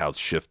the White House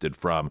shifted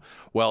from,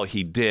 well,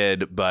 he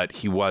did, but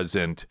he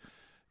wasn't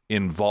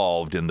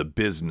involved in the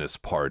business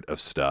part of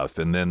stuff.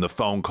 And then the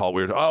phone call,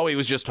 he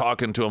was just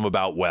talking to him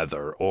about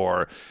weather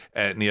but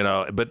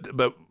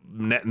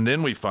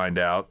then we find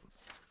out,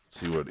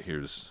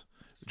 here's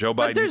Joe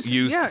Biden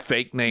used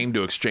fake name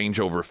to exchange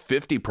over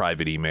 50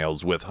 private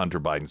emails with Hunter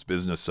Biden's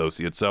business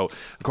associates. So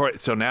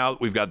now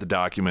we've got the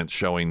documents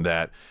showing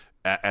that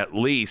at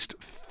least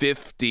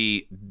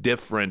 50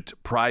 different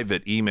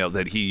private emails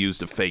that he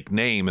used a fake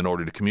name in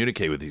order to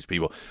communicate with these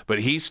people.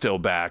 But he's still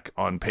back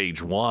on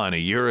page 1 a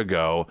year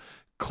ago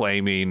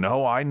claiming,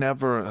 no, I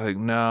never,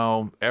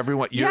 no,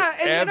 everyone,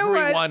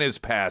 everyone is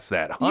past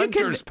that.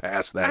 Hunter's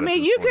past that. I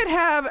mean, you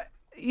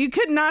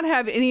could not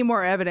have any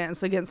more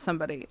evidence against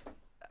somebody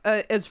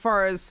as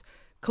far as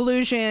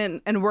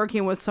collusion and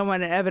working with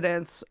someone and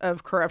evidence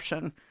of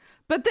corruption.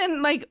 But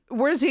then, like,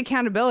 where's the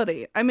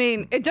accountability? I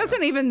mean, it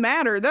doesn't even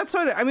matter. That's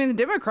what, the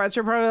Democrats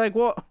are probably like,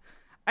 well,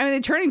 the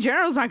Attorney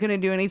General's not going to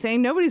do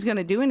anything. Nobody's going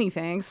to do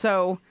anything.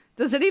 So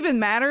does it even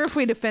matter if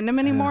we defend him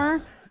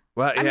anymore?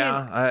 Well,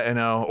 I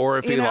know. Or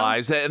if he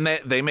lies. And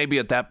they may be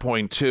at that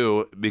point,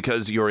 too,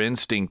 because your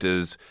instinct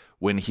is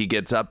when he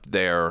gets up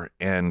there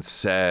and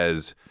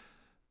says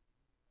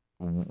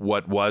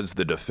what was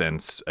the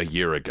defense a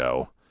year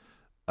ago,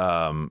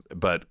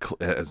 but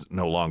is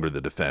no longer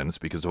the defense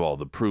because of all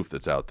the proof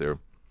that's out there,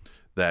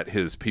 that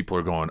his people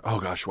are going, oh,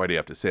 gosh, why do you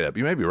have to say that? But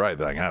you may be right.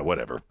 They're like,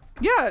 whatever.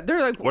 Yeah, they're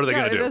like, what are they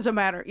going to do? It doesn't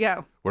matter.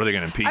 Yeah. What are they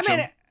going to impeach him?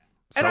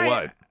 So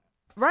what?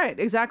 Right,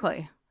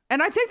 exactly.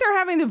 And I think they're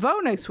having the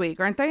vote next week,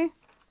 aren't they?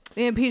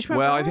 The impeachment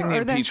vote? Well, I think the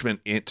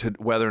impeachment,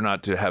 whether or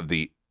not to have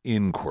the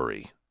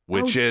inquiry,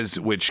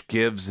 which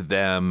gives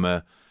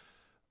them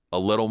a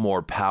little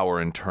more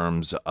power in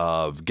terms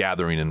of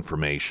gathering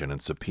information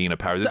and subpoena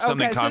power. This is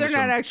something so they're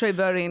not actually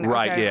voting.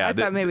 Right, okay. yeah. I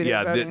thought maybe they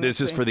were voting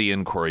this is for the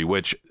inquiry,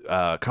 which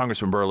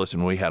Congressman Burleson,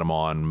 when we had him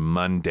on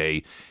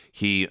Monday,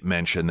 he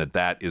mentioned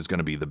that is going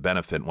to be the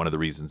benefit, one of the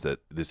reasons that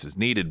this is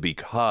needed,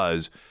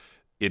 because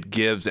it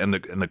gives, and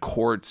the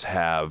courts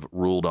have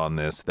ruled on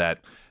this,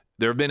 that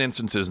there have been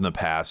instances in the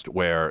past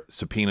where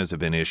subpoenas have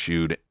been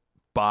issued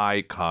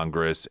by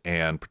Congress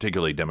and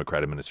particularly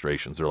Democrat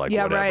administrations. They're like,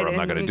 whatever, I'm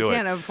not going to do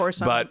it. Enforce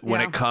them. But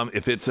when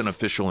if it's an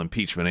official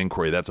impeachment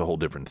inquiry, that's a whole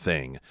different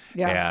thing.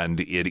 Yeah. And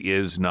it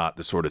is not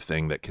the sort of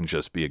thing that can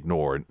just be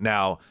ignored.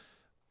 Now,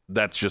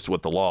 that's just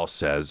what the law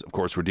says. Of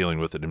course, we're dealing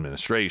with an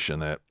administration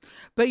that.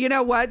 But you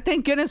know what?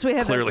 Thank goodness we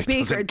have that Clearly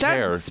speaker. doesn't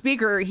care. That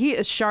speaker, he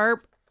is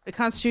sharp, a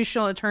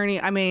constitutional attorney.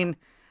 I mean,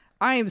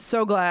 I am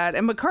so glad.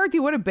 And McCarthy,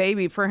 what a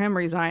baby for him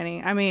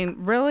resigning. I mean,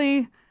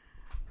 really?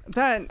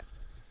 That.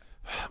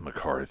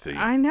 McCarthy.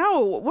 I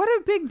know. What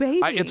a big baby.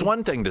 It's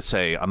one thing to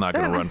say I'm not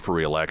going to run for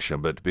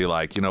re-election, but to be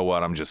like, you know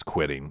what, I'm just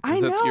quitting. I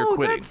know. You're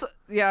quitting.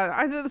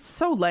 That's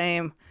so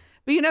lame.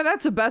 But you know,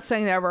 that's the best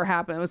thing that ever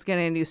happened was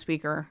getting a new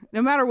speaker.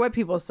 No matter what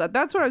people said.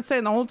 That's what I was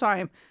saying the whole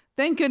time.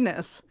 Thank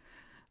goodness.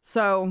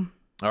 So.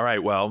 All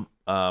right. Well,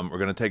 we're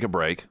going to take a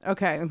break.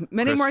 Okay.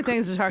 Many more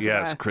things to talk about.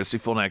 Yes, Kristi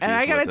Fulnecky. And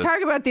I got to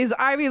talk about these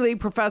Ivy League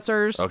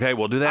professors. Okay,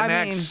 we'll do that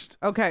next.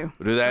 Okay.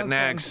 We'll do that Sounds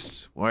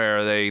next,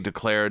 where they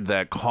declared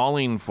that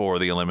calling for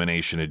the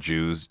elimination of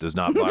Jews does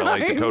not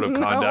violate the code of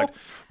conduct.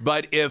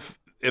 But if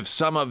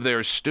some of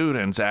their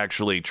students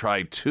actually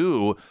try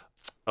to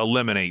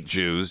eliminate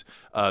Jews,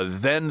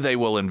 then they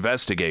will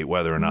investigate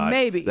whether or not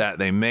that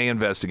they may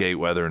investigate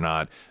whether or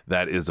not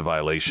that is a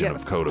violation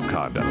of code of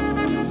conduct.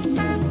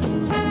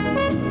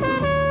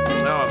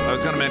 I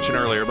was going to mention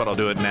earlier, but I'll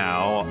do it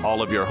now.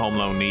 All of your home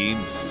loan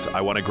needs.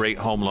 I want a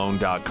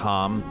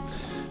greathomeloan.com.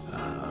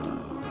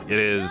 It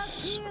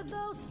is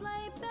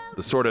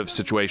the sort of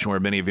situation where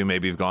many of you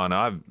maybe have gone,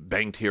 I've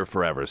banked here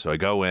forever. So I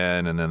go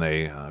in and then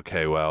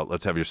okay, well,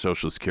 let's have your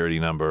social security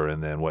number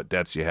and then what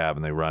debts you have.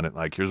 And they run it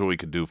like, here's what we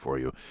could do for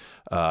you.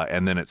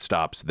 And then it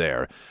stops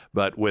there.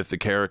 But with the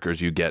characters,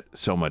 you get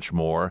so much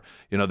more.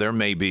 You know, there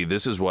may be,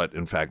 this is what,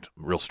 in fact,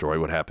 real story,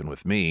 what happened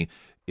with me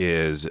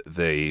is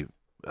they,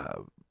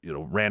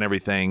 ran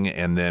everything,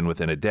 and then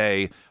within a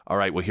day, all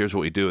right, well, here's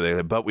what we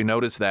do. But we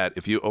noticed that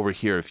if you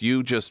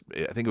just,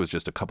 I think it was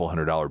just a couple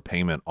 $100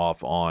 payment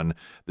off on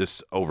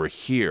this over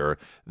here,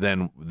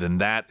 then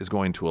that is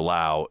going to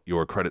allow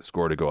your credit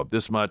score to go up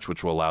this much,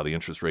 which will allow the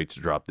interest rate to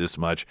drop this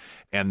much.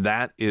 And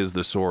that is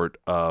the sort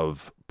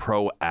of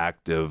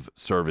proactive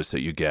service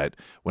that you get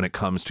when it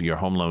comes to your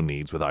home loan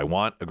needs with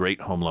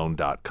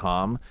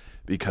iwantagreathomeloan.com,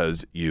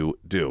 because you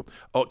do.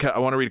 Okay, I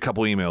want to read a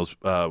couple emails.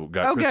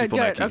 Got Kristi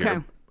Fulnecky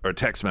here. Or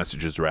text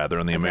messages, rather,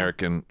 on the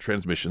American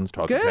Transmissions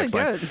talking text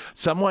line.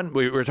 Someone,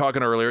 we were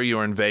talking earlier, you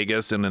were in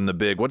Vegas and in the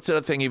big, what's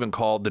that thing even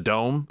called? The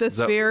dome? The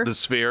sphere. The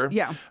sphere.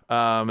 Yeah.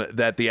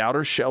 That the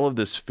outer shell of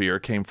the sphere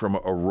came from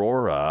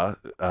Aurora.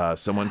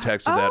 Someone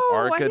texted that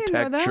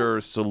Architecture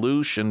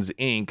Solutions,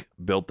 Inc.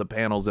 built the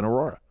panels in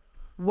Aurora.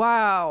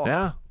 Wow.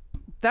 Yeah.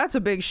 That's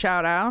a big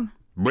shout out.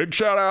 Big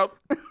shout out.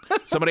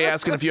 Somebody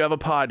asking if you have a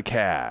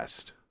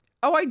podcast.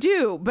 Oh, I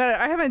do, but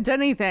I haven't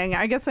done anything.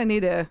 I guess I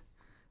need to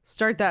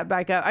start that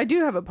back up. I do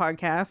have a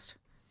podcast.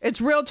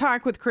 It's Real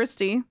Talk with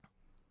Kristi.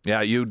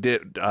 Yeah, you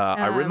did.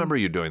 I remember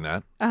you doing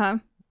that. Uh-huh.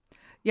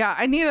 Yeah,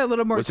 I need a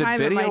little more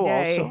time in my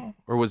day. Also?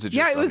 Or was it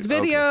just it was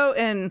video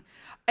and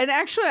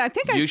actually I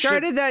think I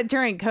started that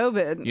during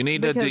COVID. You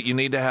need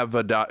to have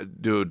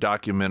do a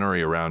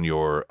documentary around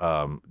your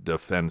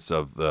defense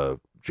of the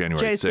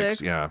January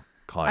 6th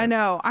client. I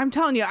know. I'm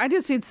telling you, I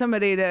just need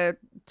somebody to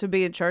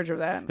be in charge of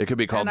that. It could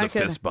be called the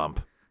fist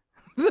bump.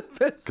 The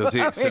fist bump.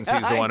 Because since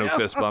he's the one who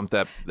fist bumped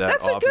that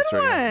That's officer. A good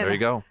one. There you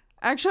go.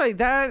 Actually,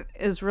 that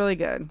is really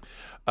good.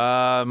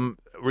 Regarding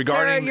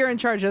Sarah, you're in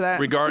charge of that.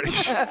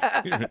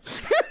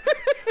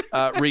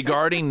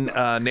 Regarding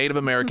Native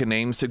American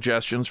name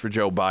suggestions for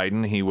Joe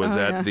Biden, he was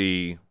at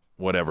the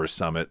whatever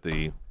summit.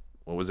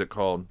 What was it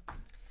called?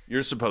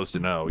 You're supposed to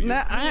know.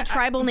 The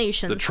Tribal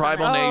Nations. The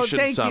Tribal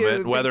Nations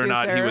Summit. Whether or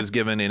not Sarah. he was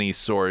given any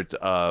sort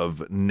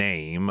of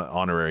name,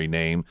 honorary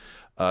name.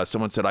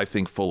 Someone said, I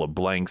think full of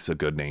blanks a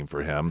good name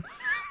for him.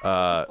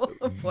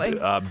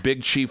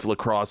 Big Chief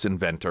Lacrosse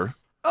Inventor.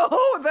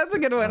 Oh, that's a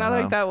good one. I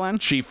like that one.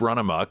 Chief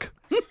Runamuck.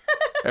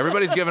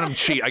 Everybody's giving him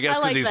chief, I guess,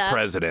 because he's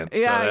president.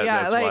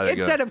 Yeah, so like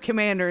instead of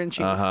commander in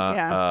chief.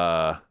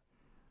 Yeah.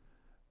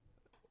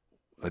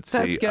 Let's see.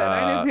 That's good.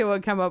 I knew people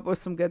would come up with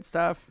some good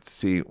stuff. Let's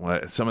see.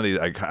 Some of these,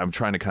 I'm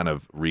trying to kind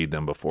of read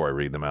them before I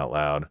read them out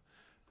loud.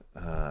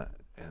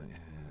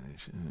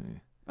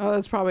 Oh,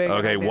 that's probably a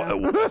good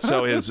idea.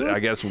 So his, I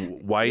guess,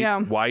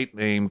 white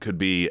name could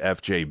be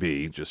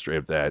FJB, just straight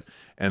up that.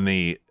 And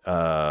the,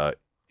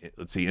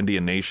 let's see,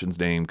 Indian Nation's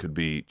name could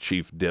be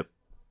Chief Dip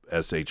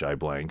SHI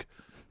blank.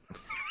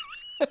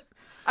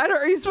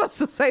 Are you supposed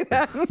to say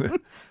that?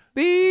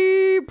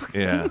 Beep.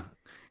 Yeah.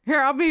 Here,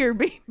 I'll be your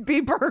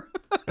beeper.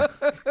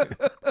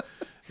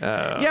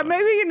 Yeah,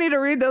 maybe you need to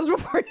read those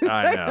before you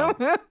say them.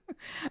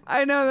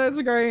 I know,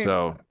 that's great.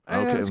 So,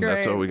 okay,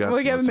 that's what we got.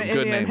 We'll give him an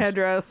good Indian names.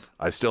 Headdress.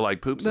 I still like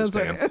poops as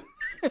pants.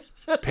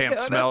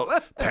 Pants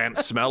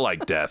smell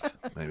like death,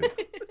 maybe.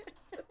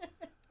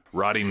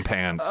 Rotting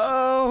pants.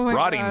 Oh, my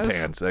Rotting gosh.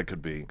 pants, that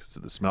could be because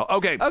of the smell.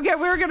 Okay,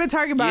 we were going to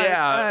talk about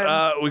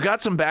it. We've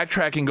got some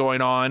backtracking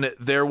going on.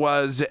 There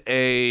was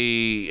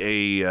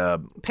a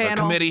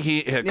committee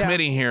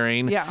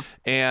hearing,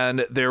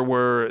 and there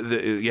were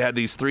you had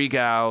these three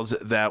gals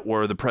that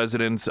were the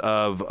presidents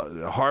of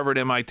Harvard,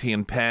 MIT,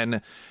 and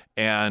Penn,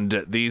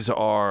 And these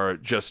are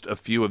just a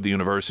few of the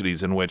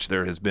universities in which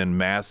there has been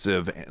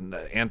massive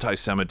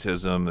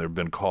anti-Semitism. There have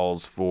been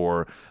calls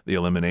for the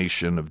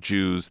elimination of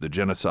Jews, the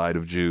genocide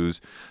of Jews,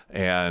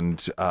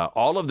 and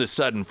all of the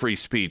sudden, free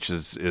speech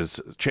is.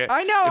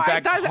 I know. In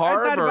fact, I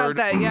thought about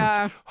that.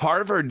 Yeah.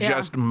 Harvard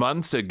just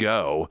months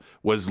ago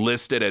was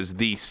listed as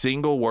the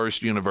single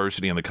worst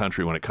university in the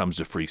country when it comes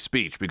to free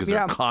speech because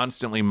they're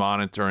constantly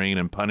monitoring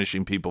and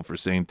punishing people for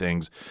saying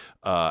things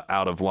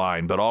out of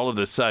line. But all of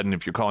a sudden,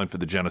 if you're calling for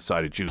the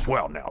genocide of Jews,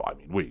 well, now, I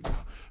mean,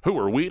 who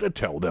are we to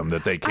tell them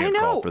that they can't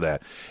call for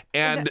that?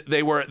 And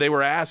they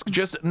were asked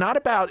just not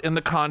about in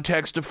the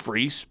context of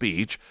free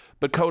speech,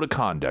 but code of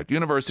conduct.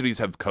 Universities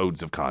have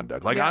codes of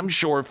conduct. Like I'm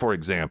sure, for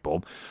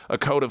example, a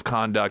code of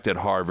conduct at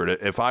Harvard,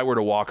 if I were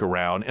to walk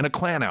around in a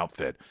Klan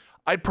outfit,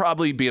 I'd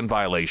probably be in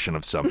violation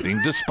of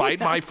something despite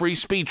my free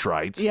speech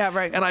rights. Yeah,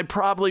 right. And I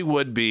probably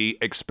would be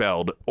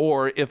expelled.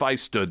 Or if I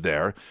stood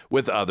there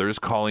with others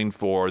calling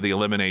for the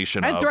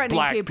elimination of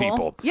black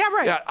people. Yeah,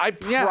 right. Yeah, I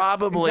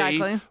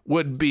probably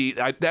would be,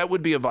 that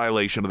would be a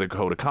violation of the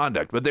code of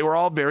conduct. But they were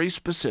all very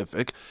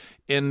specific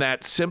in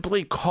that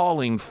simply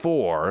calling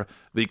for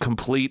the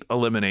complete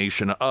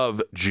elimination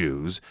of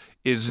Jews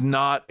is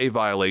not a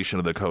violation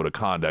of the code of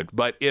conduct.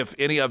 But if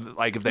any of,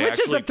 like, if they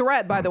Which is a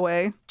threat, by the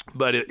way.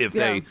 But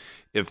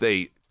if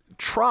they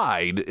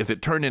tried, if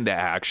it turned into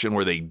action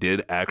where they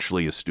did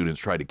actually, as students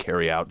tried to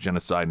carry out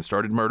genocide and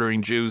started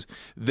murdering Jews,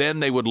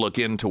 then they would look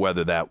into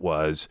whether that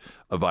was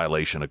a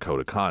violation of code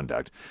of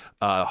conduct.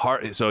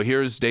 So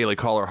here's Daily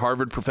Caller.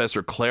 Harvard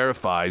professor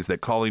clarifies that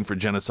calling for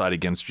genocide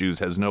against Jews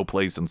has no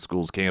place on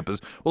school's campus.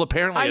 Well,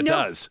 apparently it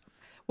does.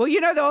 Well,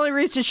 you know, the only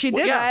reason she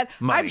did that,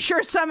 money. I'm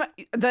sure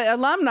the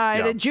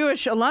alumni, the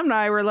Jewish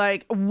alumni were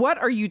like, what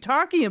are you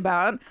talking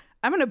about?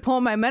 I'm going to pull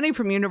my money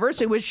from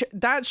university, which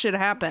that should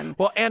happen.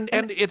 Well, and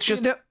it's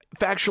just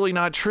factually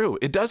not true.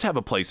 It does have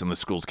a place on the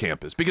school's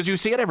campus because you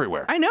see it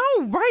everywhere. I know,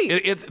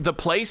 right. The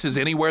place is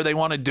anywhere they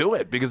want to do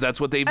it because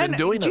that's what they've been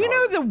doing. Do you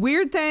know the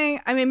weird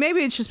thing? I mean, maybe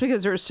it's just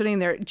because they were sitting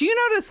there. Do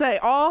you notice they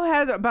all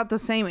had about the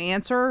same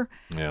answer?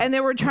 Yeah. And they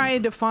were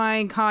trying to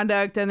define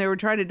conduct and they were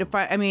trying to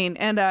define,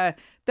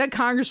 that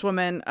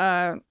congresswoman,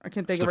 I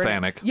can't think of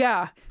her name.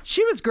 Yeah,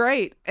 she was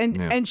great.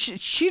 And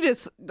she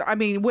just,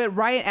 went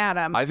right at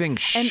him. I think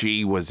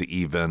she was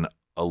even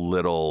a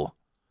little,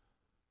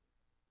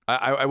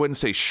 I wouldn't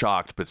say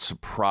shocked, but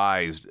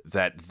surprised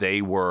that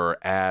they were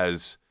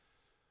as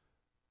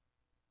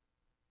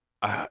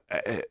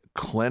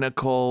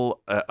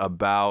clinical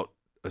about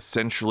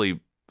essentially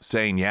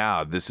saying,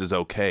 yeah, this is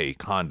okay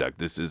conduct.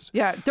 This is.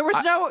 Yeah, there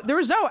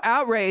was no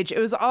outrage. It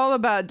was all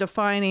about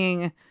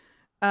defining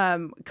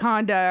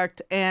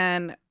conduct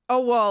and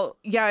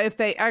if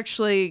they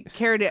actually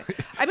carried it.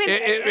 I mean,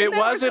 it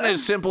wasn't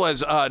as simple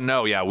as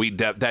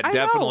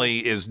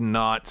definitely is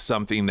not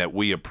something that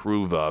we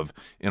approve of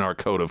in our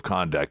code of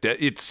conduct.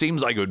 It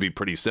seems like it would be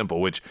pretty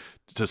simple, which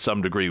to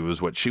some degree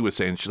was what she was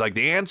saying. She's like,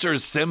 the answer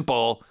is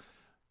simple.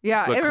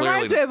 Yeah, it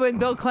reminds me of when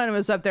Bill Clinton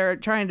was up there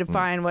trying to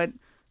define what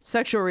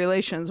sexual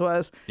relations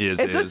was. And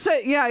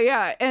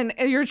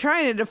you're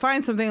trying to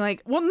define something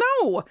like, well,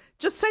 no,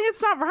 just say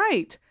it's not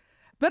right.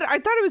 But I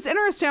thought it was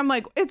interesting. I'm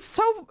like, it's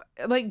so,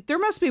 like, there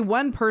must be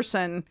one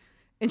person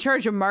in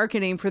charge of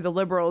marketing for the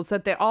liberals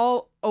that they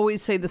all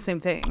always say the same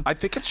thing. I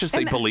think it's just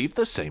they believe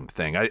the same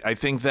thing. I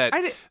think that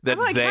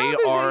they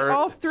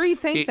all three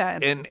think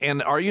that.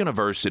 And our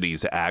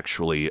universities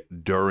actually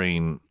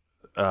during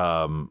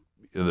the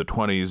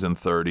 20s and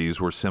 30s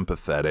were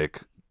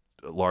sympathetic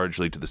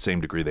largely to the same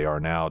degree they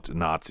are now to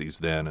Nazis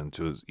then and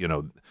to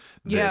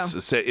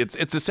this.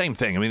 It's the same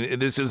thing. I mean,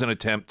 this is an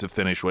attempt to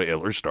finish what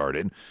Hitler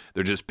started.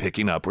 They're just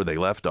picking up where they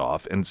left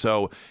off. And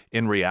so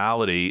in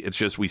reality, it's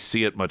just we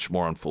see it much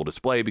more on full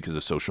display because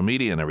of social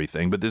media and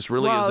everything. But this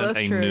really isn't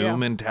a new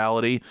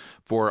mentality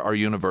for our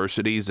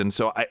universities. And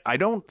so I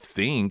don't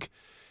think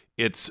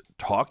it's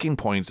talking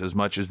points as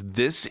much as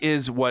this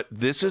is their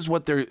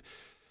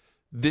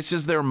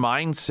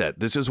mindset.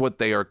 This is what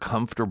they are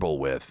comfortable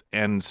with.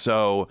 And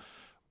so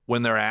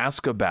when they're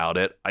asked about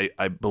it,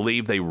 I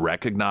believe they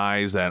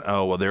recognize that,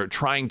 they're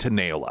trying to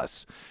nail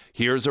us.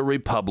 Here's a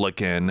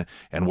Republican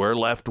and we're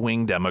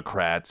left-wing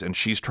Democrats and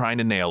she's trying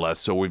to nail us.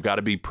 So we've got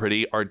to be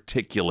pretty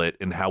articulate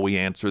in how we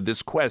answer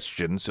this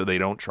question so they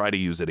don't try to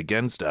use it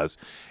against us.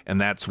 And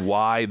that's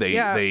why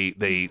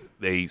they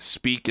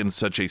speak in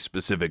such a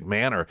specific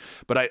manner.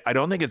 But I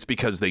don't think it's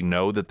because they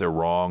know that they're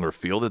wrong or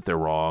feel that they're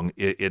wrong.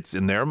 It's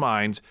in their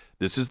minds.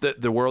 This is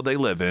the world they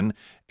live in,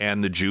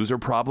 and the Jews are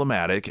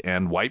problematic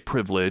and white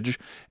privilege,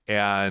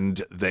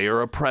 and they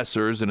are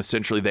oppressors, and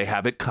essentially they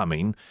have it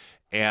coming.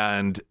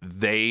 And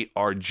they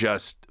are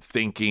just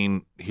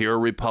thinking, here are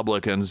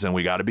Republicans, and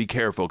we got to be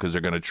careful because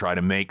they're going to try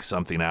to make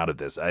something out of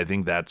this. I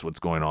think that's what's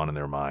going on in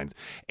their minds.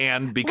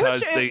 And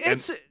because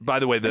and by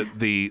the way,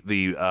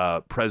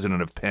 the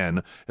president of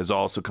Penn has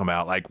also come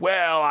out like,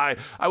 well,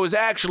 I was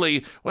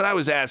actually, when I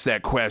was asked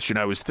that question,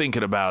 I was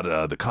thinking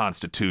about the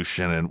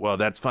Constitution. And well,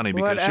 that's funny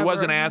because she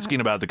wasn't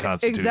asking about the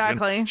Constitution.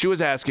 Exactly. She was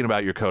asking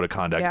about your code of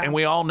conduct. Yeah. And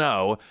we all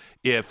know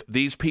if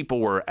these people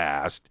were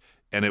asked,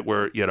 and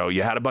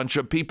you had a bunch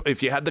of people,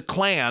 if you had the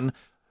Klan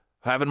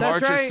having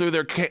That's marches right.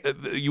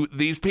 through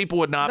these people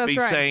would not That's be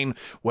right. saying,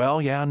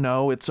 well, yeah,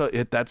 no,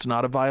 that's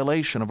not a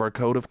violation of our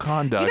code of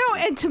conduct.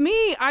 And to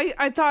me,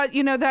 I thought,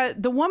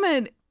 that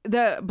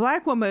the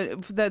black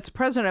woman that's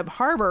president of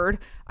Harvard,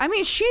 I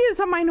mean, she is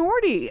a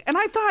minority. And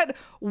I thought,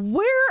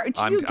 where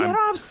do you get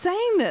off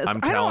saying this? I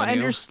don't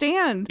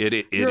understand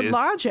your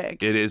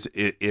logic. It is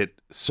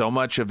so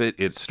much of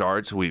it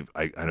starts,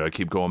 I know I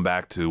keep going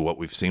back to what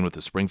we've seen with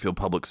the Springfield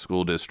Public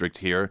School District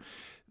here,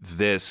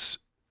 this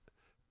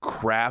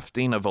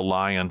crafting of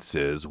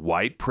alliances,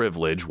 white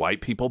privilege,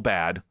 white people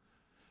bad,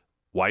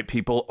 white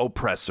people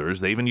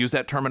oppressors. They even use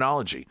that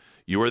terminology.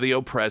 You are the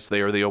oppressed,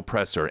 they are the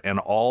oppressor, and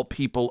all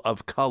people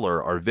of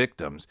color are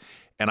victims.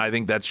 And I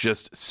think that's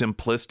just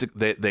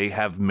simplistic. They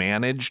have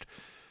managed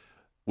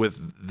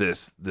with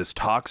this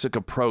toxic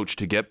approach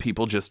to get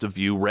people just to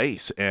view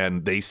race,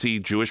 and they see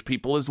Jewish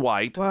people as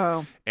white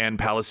and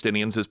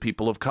Palestinians as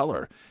people of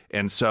color.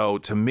 And so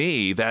to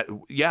me,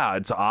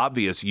 it's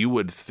obvious. You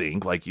would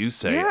think, like you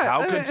say,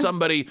 how could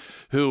somebody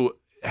who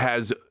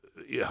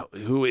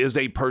is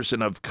a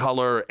person of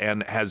color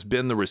and has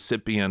been the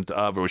recipient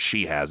of, or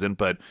she hasn't,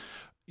 but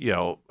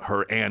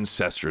her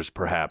ancestors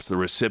perhaps, the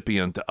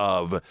recipient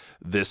of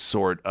this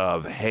sort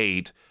of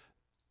hate,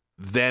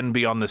 then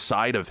be on the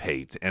side of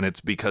hate? And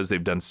it's because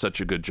they've done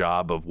such a good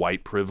job of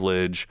white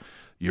privilege.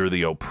 You're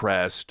the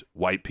oppressed.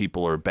 White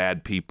people are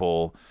bad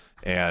people.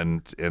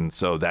 And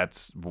so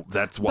that's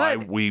why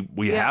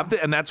we have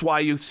and that's why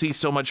you see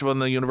so much on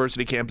the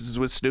university campuses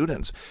with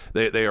students.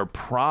 They are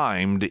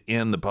primed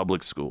in the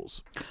public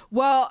schools.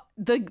 Well,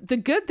 the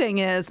good thing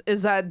is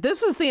that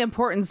this is the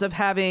importance of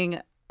having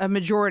a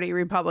majority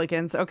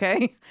Republicans,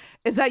 okay?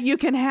 Is that you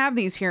can have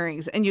these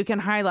hearings and you can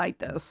highlight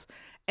this.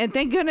 And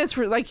thank goodness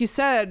for, like you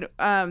said,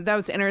 that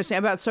was interesting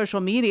about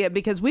social media,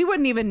 because we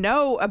wouldn't even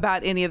know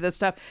about any of this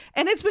stuff.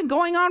 And it's been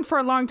going on for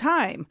a long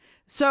time.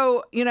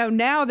 So,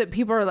 now that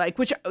people are like,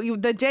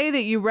 the day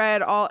that you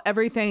read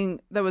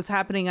everything that was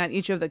happening on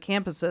each of the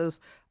campuses,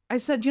 I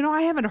said,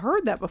 I haven't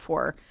heard that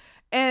before.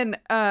 And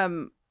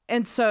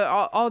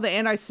so all the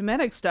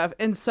anti-Semitic stuff.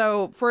 And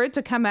so for it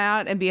to come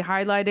out and be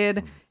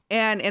highlighted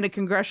and in a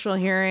congressional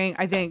hearing,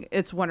 I think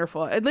it's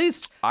wonderful. At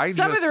least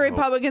some of the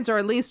Republicans are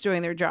at least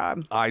doing their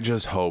job. I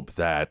just hope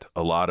that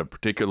a lot of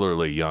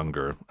particularly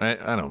younger, I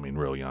don't mean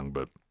real young,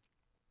 but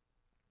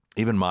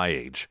even my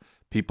age,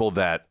 people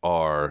that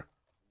are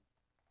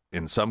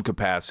in some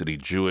capacity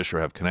Jewish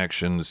or have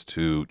connections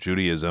to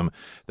Judaism,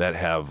 that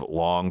have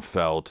long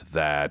felt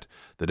that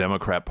the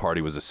Democrat Party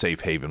was a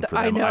safe haven for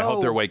them. I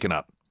hope they're waking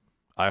up.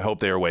 I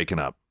hope they are waking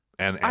up.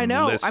 And I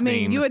know. I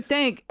mean, you would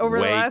think over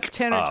the last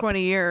 10 or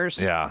 20 years.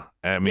 Yeah.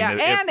 I mean,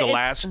 if the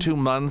last 2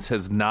 months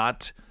has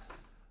not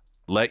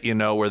let you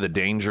know where the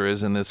danger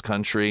is in this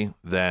country,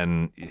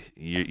 then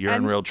you're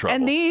in real trouble.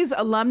 And these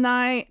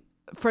alumni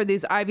for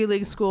these Ivy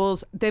League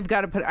schools, they've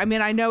got to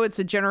I know it's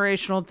a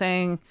generational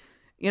thing,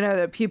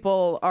 that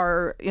people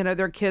are,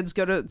 their kids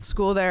go to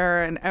school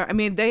there. And I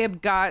mean, they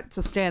have got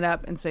to stand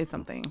up and say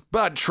something.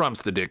 But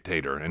Trump's the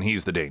dictator, and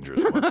he's the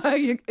dangerous one.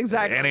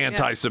 Exactly. And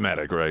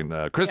anti-Semitic, right?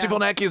 Kristi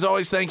Fulnecky, as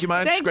always, thank you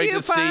much. Great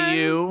to see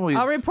you.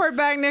 I'll report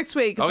back next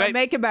week. Okay. I'll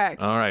make it back.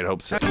 All right,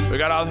 hope so. We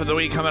got Author of the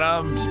Week coming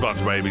up,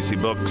 sponsored by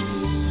ABC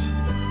Books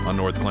on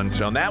North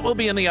Glenstone. That will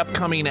be in the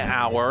upcoming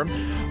hour.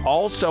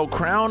 Also,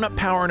 Crown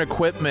Power and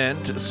Equipment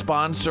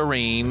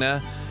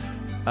sponsoring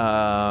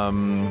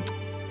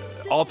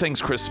all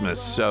things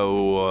Christmas.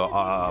 So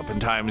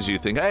oftentimes you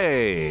think,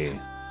 hey,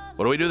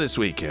 what do we do this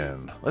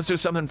weekend? Let's do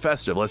something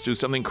festive. Let's do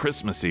something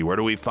Christmassy. Where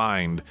do we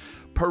find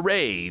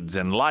parades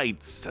and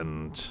lights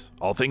and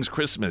all things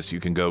Christmas? You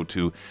can go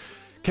to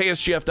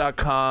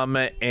ksgf.com,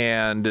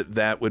 and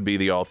that would be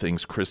the All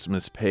Things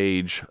Christmas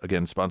page.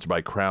 Again, sponsored by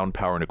Crown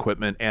Power and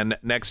Equipment. And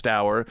next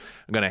hour,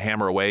 I'm going to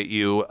hammer away at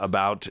you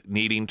about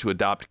needing to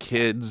adopt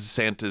kids,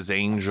 Santa's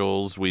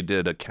Angels.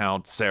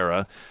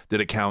 Sarah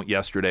did a count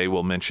yesterday.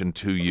 We'll mention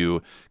to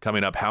you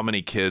coming up how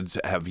many kids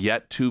have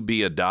yet to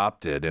be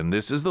adopted. And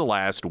this is the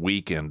last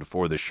weekend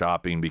for the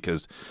shopping,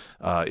 because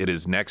it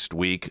is next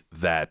week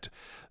that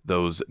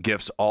those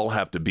gifts all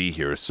have to be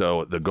here.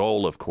 So the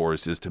goal, of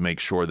course, is to make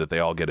sure that they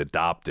all get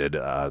adopted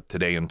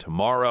today and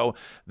tomorrow.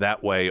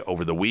 That way,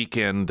 over the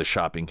weekend, the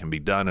shopping can be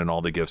done and all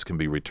the gifts can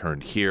be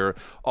returned here.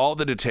 All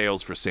the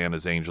details for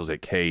Santa's Angels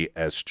at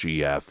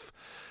ksgf.com.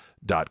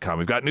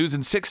 We've got news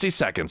in 60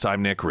 seconds.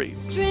 I'm Nick Reed.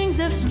 Strings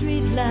of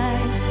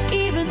streetlights,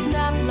 even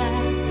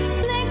stoplights.